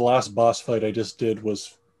the last boss fight I just did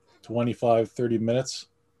was 25-30 minutes.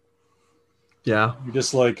 yeah. You're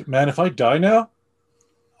just like, man, if I die now,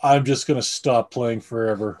 I'm just going to stop playing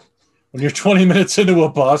forever. When you're 20 minutes into a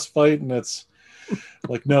boss fight and it's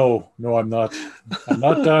like, no, I'm not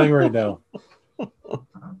dying right now.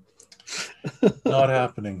 Not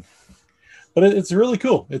happening. But it's really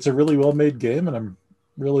cool. It's a really well-made game, and I'm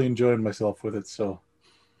really enjoying myself with it. So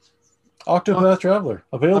Octopath Traveler,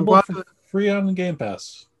 available for free on Game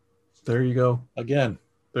Pass. There you go. Again,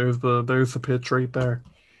 there's the pitch right there.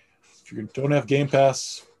 If you don't have Game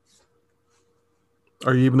Pass,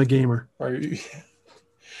 are you even a gamer? Are you?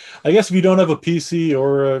 I guess if you don't have a PC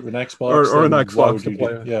or an Xbox, or an Xbox to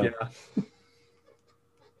play, yeah.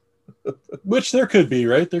 Which there could be,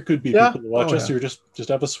 right? There could be people who watch us who just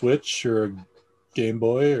have a Switch or a Game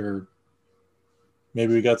Boy, or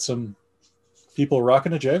maybe we got some people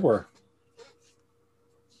rocking a Jaguar.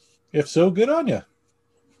 If so, good on you.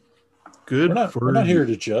 Good. We're not here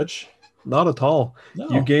to judge. Not at all. No.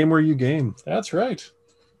 You game where you game. That's right.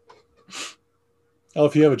 Oh,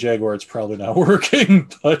 if you have a Jaguar, it's probably not working,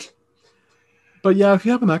 but yeah, if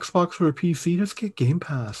you have an Xbox or a PC, just get Game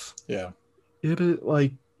Pass. Yeah.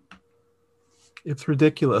 It's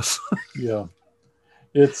ridiculous. Yeah.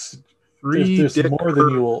 There's more than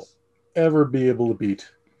you will ever be able to beat.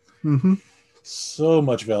 Mm-hmm. So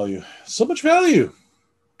much value. So much value.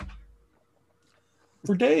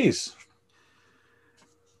 For days.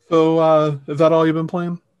 So is that all you've been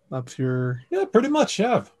playing? That's your... Yeah, pretty much,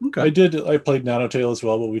 yeah. Okay. I played Nanotale as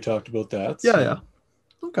well, but we talked about that. So. Yeah.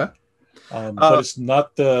 Okay. But it's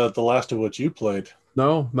not the last of what you played.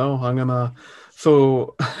 No, I'm gonna...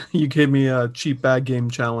 So you gave me a cheap bag game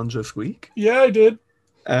challenge this week. Yeah, I did.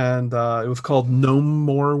 And it was called No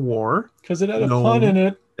More War. Because it had a pun in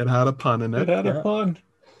it. It had a pun in it. It had a pun.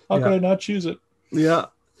 How could I not choose it? Yeah.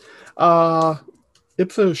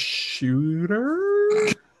 It's a shooter.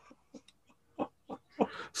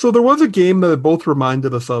 So there was a game that it both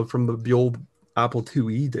reminded us of from the old Apple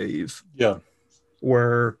IIe days. Yeah.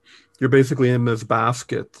 Where you're basically in this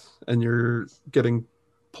basket and you're getting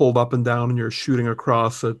pulled up and down and you're shooting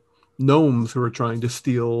across at gnomes who are trying to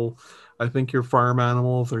steal, I think, your farm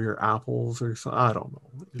animals or your apples or something. I don't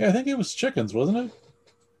know. Yeah, I think it was chickens, wasn't it?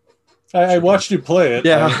 I watched you play it.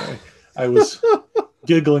 Yeah. I was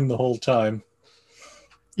giggling the whole time.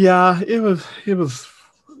 Yeah, it was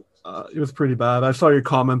pretty bad. I saw your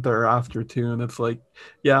comment there after too, and it's like,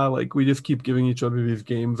 yeah, like we just keep giving each other these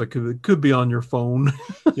games that could be on your phone.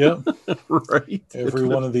 Yep. Right. Every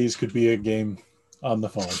one of these could be a game on the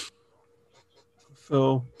phone.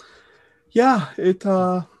 So, yeah,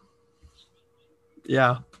 an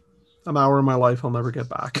hour of my life I'll never get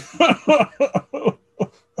back.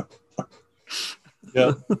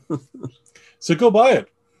 Yeah. So go buy it.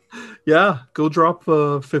 Yeah, go drop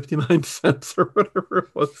 59 cents or whatever it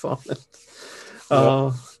was on it.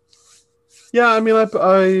 Yeah, I mean, I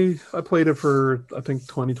played it for I think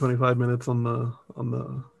 20-25 minutes on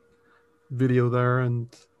the video there,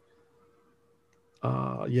 and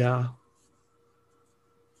yeah,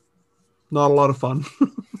 not a lot of fun.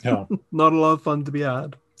 No, not a lot of fun to be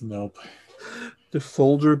had. Nope. Just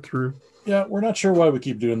soldiered through. Yeah, we're not sure why we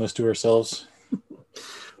keep doing this to ourselves.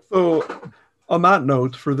 So, on that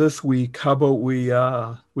note, for this week, how about we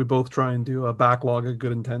both try and do a backlog of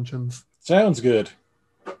good intentions? Sounds good.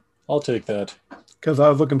 I'll take that. Because I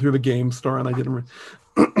was looking through the game store and I didn't.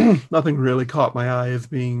 Nothing really caught my eye as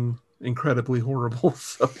being incredibly horrible.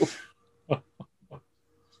 So,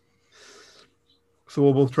 So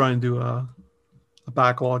we'll both try and do a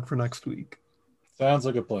backlog for next week. Sounds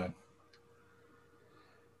like a plan.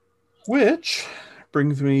 Which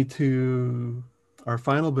brings me to our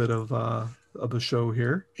final bit of the show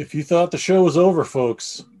here. If you thought the show was over,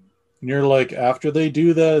 folks, and you're like, after they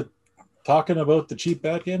do the talking about the cheap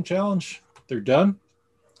bad game challenge, they're done,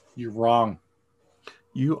 you're wrong.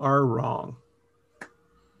 You are wrong.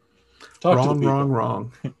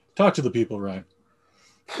 Wrong. Talk to the people, Ryan.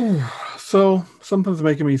 So something's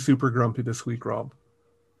making me super grumpy this week, Rob.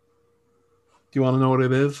 Do you want to know what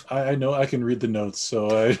it is? I know I can read the notes, so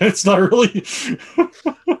it's not really.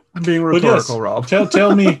 I'm being rhetorical, yes, Rob.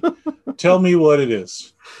 tell me what it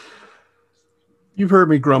is. You've heard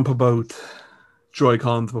me grump about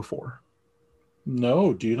Joy-Cons before.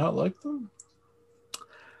 No, do you not like them?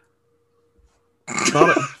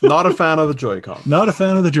 Not a fan of the Joy-Con. Not a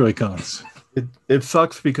fan of the Joy-Cons. It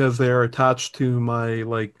sucks because they are attached to my,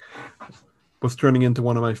 was turning into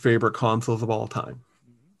one of my favorite consoles of all time.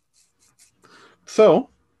 So,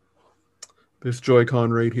 this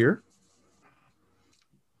Joy-Con right here.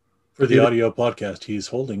 For the audio podcast, he's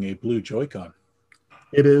holding a blue Joy-Con.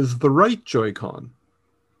 It is the right Joy-Con,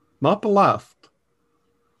 not the left.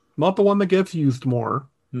 Not the one that gets used more.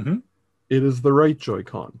 Mm-hmm. It is the right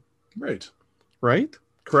Joy-Con. Right. Right?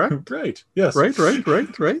 Correct? Right. Yes. Right.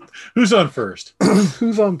 Who's on first?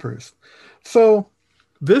 Who's on first? So,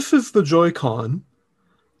 this is the Joy-Con.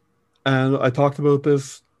 And I talked about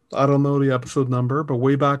this, I don't know the episode number, but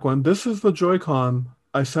way back when. This is the Joy-Con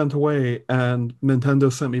I sent away and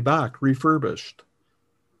Nintendo sent me back, refurbished.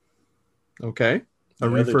 Okay? A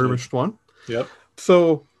refurbished one. Yep.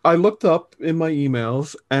 So, I looked up in my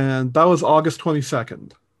emails, and that was August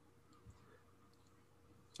 22nd.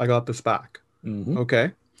 I got this back. Mm-hmm.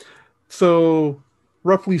 Okay. So,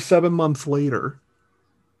 roughly 7 months later,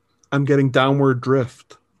 I'm getting downward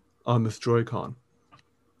drift on this Joy-Con.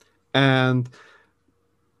 And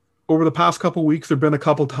over the past couple weeks, there have been a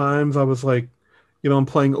couple times I was like, I'm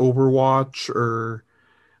playing Overwatch, or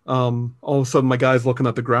all of a sudden my guy's looking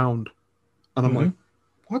at the ground. And I'm like,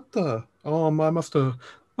 what the? Oh, I must have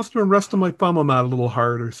been resting my thumb on that a little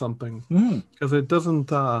hard or something. Because it doesn't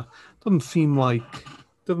seem like,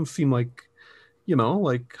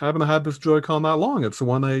 I haven't had this Joy-Con that long. It's the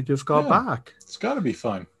one I just got back. It's got to be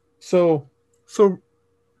fine. So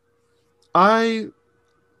I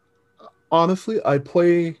honestly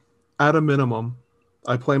play at a minimum.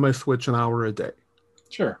 I play my Switch an hour a day.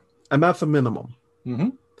 Sure. And that's a minimum. Mm-hmm.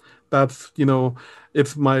 That's,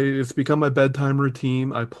 it's become my bedtime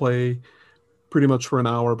routine. I play pretty much for an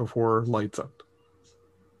hour before lights out.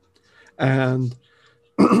 And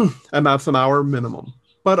and that's an hour minimum.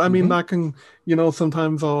 But I mean, that can,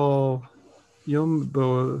 sometimes I'll,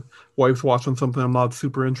 the wife's watching something I'm not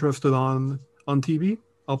super interested on TV,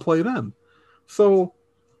 I'll play then. So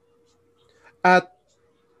at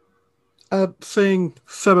saying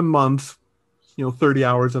 7 months, 30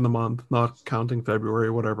 hours in a month, not counting February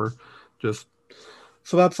or whatever,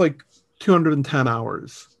 so that's like 210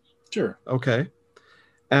 hours. Sure. Okay.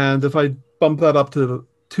 And if I bump that up to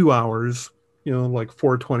 2 hours, like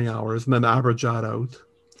 420 hours, and then average that out.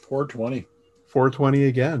 420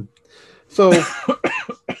 again. So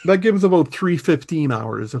that gives about 315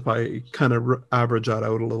 hours if I kind of average that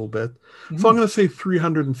out a little bit. So I'm going to say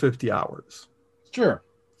 350 hours. Sure.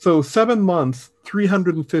 So 7 months,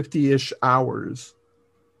 350-ish hours,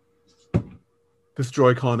 this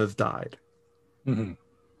Joy-Con has died.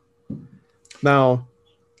 Now,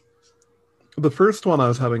 the first one I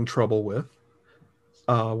was having trouble with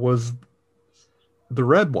was the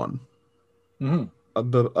red one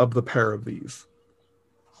of the pair of these.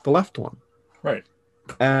 The left one. Right.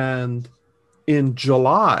 And in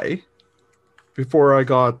July, before I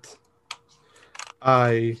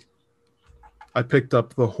picked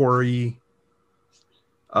up the Hori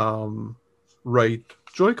right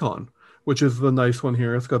Joy-Con, which is the nice one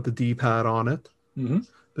here. It's got the D-pad on it.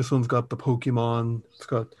 This one's got the Pokemon. It's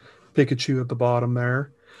got Pikachu at the bottom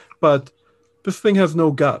there. But this thing has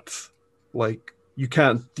no guts. Like, you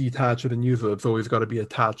can't detach it and use it. It's always got to be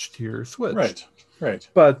attached to your Switch. Right.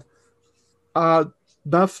 But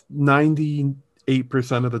that's 98%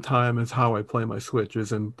 of the time is how I play my Switch,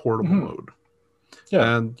 is in portable mode.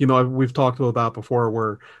 Yeah. And, we've talked about that before,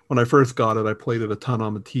 where when I first got it, I played it a ton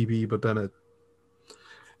on the TV, but then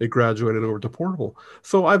it graduated over to portable.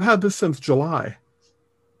 So I've had this since July.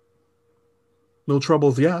 No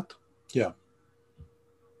troubles yet. Yeah.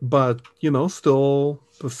 But, still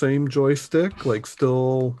the same joystick,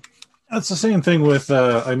 still... That's the same thing with,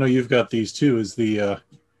 I know you've got these too, is the...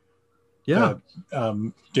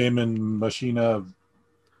 Damon Machina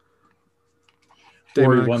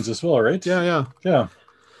 4 ones as well, right? Yeah.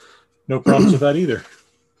 No problems with that either.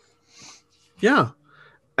 Yeah.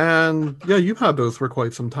 And yeah, you've had those for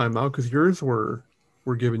quite some time now because yours were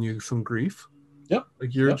giving you some grief. Yep.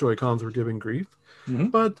 Like your Joy-Cons were giving grief. Mm-hmm.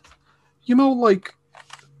 But, you know, like,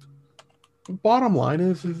 bottom line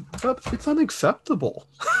is that it's unacceptable.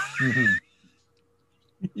 Mm-hmm.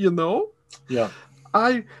 You know? Yeah.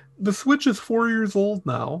 The Switch is 4 years old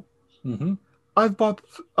now. Mm-hmm. I've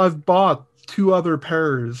bought 2 other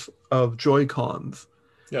pairs of Joy-Cons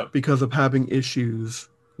because of having issues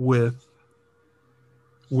with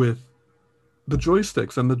the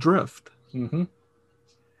joysticks and the drift. Mm-hmm.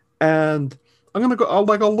 And I'm gonna go. I'll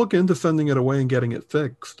look into sending it away and getting it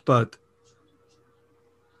fixed. But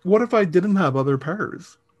what if I didn't have other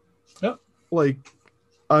pairs? Yep. Like,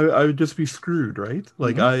 I would just be screwed, right?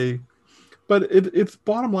 Like But it's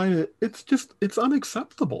bottom line. It's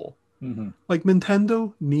unacceptable. Mm-hmm. Like,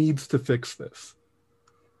 Nintendo needs to fix this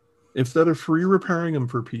instead of free repairing them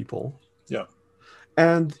for people. Yeah.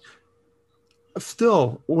 And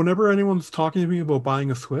still, whenever anyone's talking to me about buying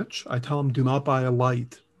a Switch, I tell them do not buy a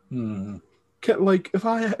Lite. Mm-hmm. Like, if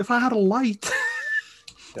I had a Lite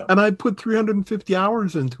and I put 350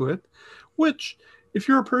 hours into it, which if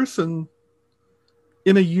you're a person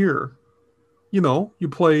in a year, you know, you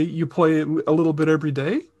play a little bit every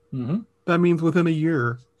day, that means within a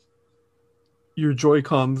year your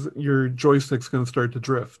Joy-Cons, your joystick's going to start to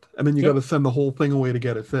drift, and then you got to send the whole thing away to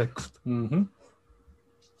get it fixed.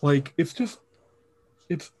 Like, it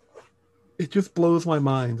just blows my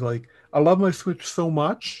mind. Like, I love my Switch so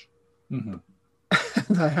much, and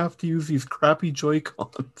I have to use these crappy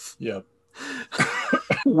Joy-Cons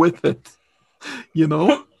with it, you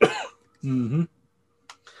know? And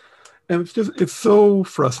it's so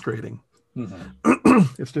frustrating.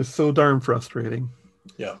 It's just so darn frustrating.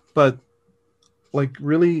 Yeah. But, like,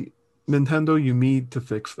 really, Nintendo, you need to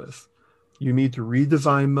fix this. You need to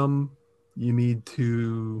redesign them. You need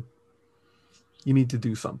to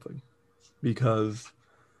do something. Because,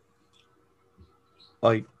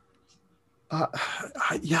 like,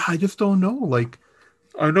 I just don't know. Like,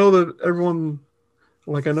 I know that everyone,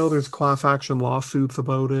 like, I know there's class action lawsuits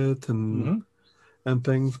about it and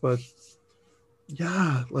things, but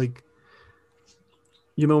yeah, like,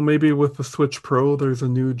 you know, maybe with the Switch Pro, there's a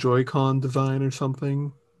new Joy-Con design or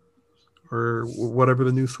something, or whatever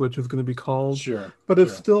the new Switch is going to be called. Sure. But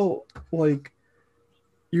it's still, like,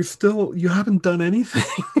 you haven't done anything.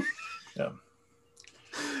 Yeah.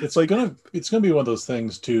 It's like gonna be one of those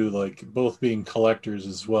things too, like, both being collectors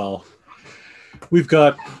as well. We've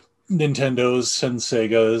got Nintendos and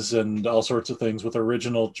Segas and all sorts of things with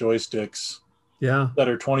original joysticks that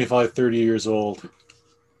are 25, 30 years old.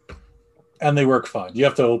 And they work fine. You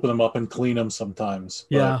have to open them up and clean them sometimes.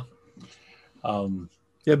 But,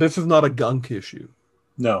 this is not a gunk issue.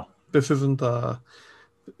 No. This isn't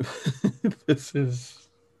this is...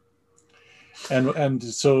 And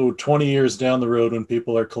so 20 years down the road, when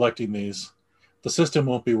people are collecting these, the system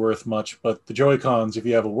won't be worth much, but the Joy-Cons, if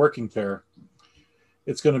you have a working pair,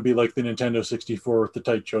 it's going to be like the Nintendo 64 with the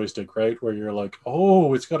tight joystick, right? Where you're like,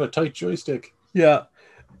 oh, it's got a tight joystick. Yeah.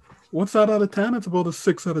 What's that out of 10? It's about a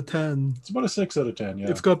 6 out of 10. It's about a 6 out of 10, yeah.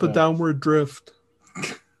 It's got the downward drift.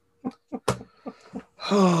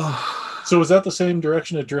 So was that the same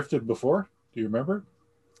direction it drifted before? Do you remember?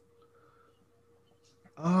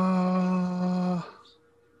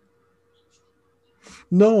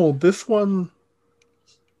 No, this one,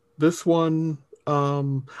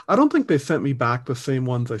 I don't think they sent me back the same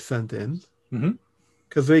ones I sent in.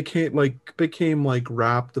 Because they came like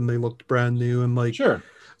wrapped and they looked brand new and like... Sure.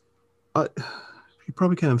 You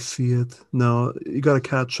probably can't see it. No, you got to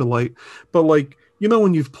catch a light. But, like, you know,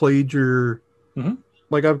 when you've played your...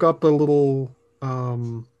 Like, I've got the little...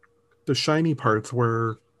 the shiny parts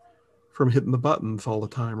where... From hitting the buttons all the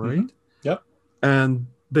time, right? Yep. And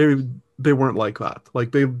they weren't like that.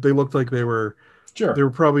 Like, they looked like they were... Sure. They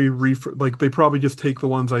were probably... they probably just take the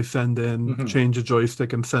ones I send in, change the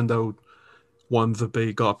joystick, and send out ones that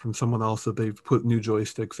they got from someone else that they've put new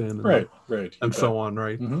joysticks in. Right. And so on,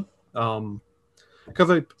 right?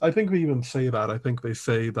 Because I think they even say that. I think they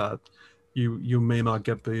say that you may not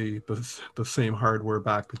get the same hardware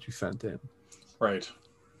back that you sent in. Right.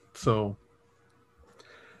 So,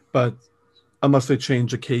 but unless they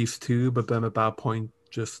change the case too, but then at that point,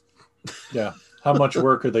 just... Yeah. How much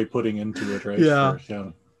work are they putting into it, right? Yeah.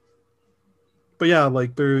 But yeah,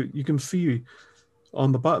 like, you can see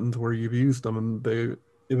on the buttons where you've used them, and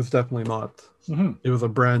it was definitely not... It was a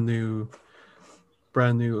brand new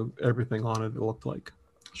everything on it looked like.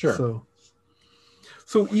 Sure.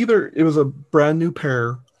 So either it was a brand new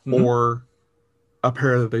pair or a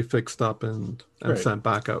pair that they fixed up and Right. sent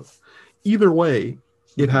back out. Either way,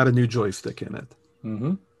 it had a new joystick in it.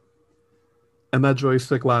 Mm-hmm. And that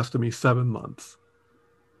joystick lasted me 7 months.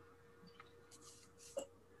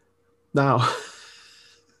 Now,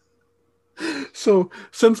 so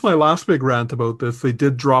since my last big rant about this, they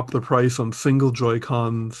did drop the price on single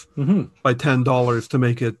Joy-Cons by $10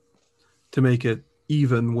 to make it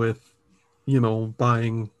even with, you know,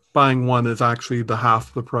 buying one is actually the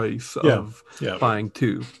half the price of buying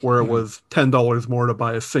two, where it was $10 more to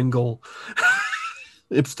buy a single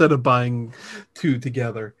instead of buying two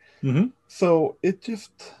together. So it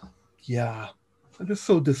just, I'm just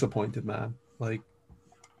so disappointed, man. Like,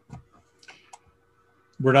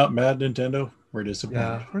 we're not mad, Nintendo. We're disappointed.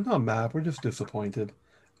 Yeah, we're not mad. We're just disappointed.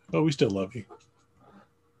 But we still love you.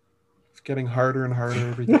 It's getting harder and harder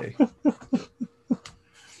every day.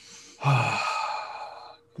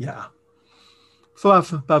 Yeah. So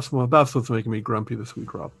that's what's making me grumpy this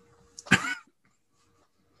week, Rob.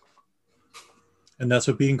 And that's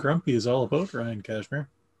what being grumpy is all about, Ryan Cashmere.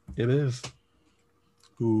 It is.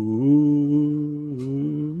 Ooh.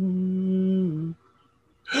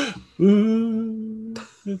 Ooh.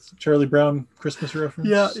 It's a Charlie Brown Christmas reference.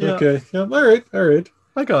 Yeah. Okay. Yeah. All right.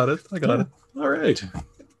 I got it. All right.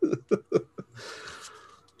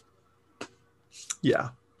 Yeah.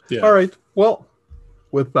 All right. Well,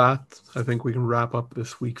 with that, I think we can wrap up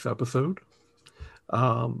this week's episode.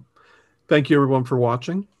 Thank you, everyone, for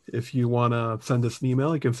watching. If you want to send us an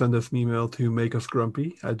email, you can send us an email to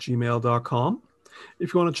makeusgrumpy@gmail.com.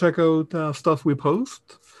 If you want to check out stuff we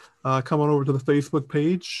post, come on over to the Facebook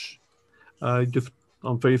page. Just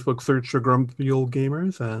on Facebook, search for Grumpy Old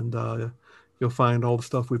Gamers, and you'll find all the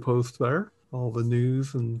stuff we post there, all the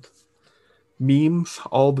news and memes,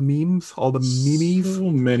 all the memes. So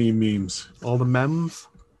many memes. All the memes.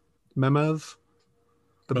 Memes.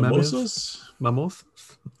 The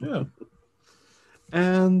mimosas. Yeah.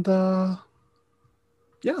 And that's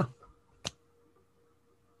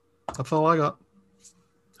all I got.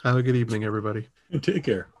 Have a good evening, everybody. Take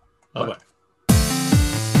care. Bye-bye.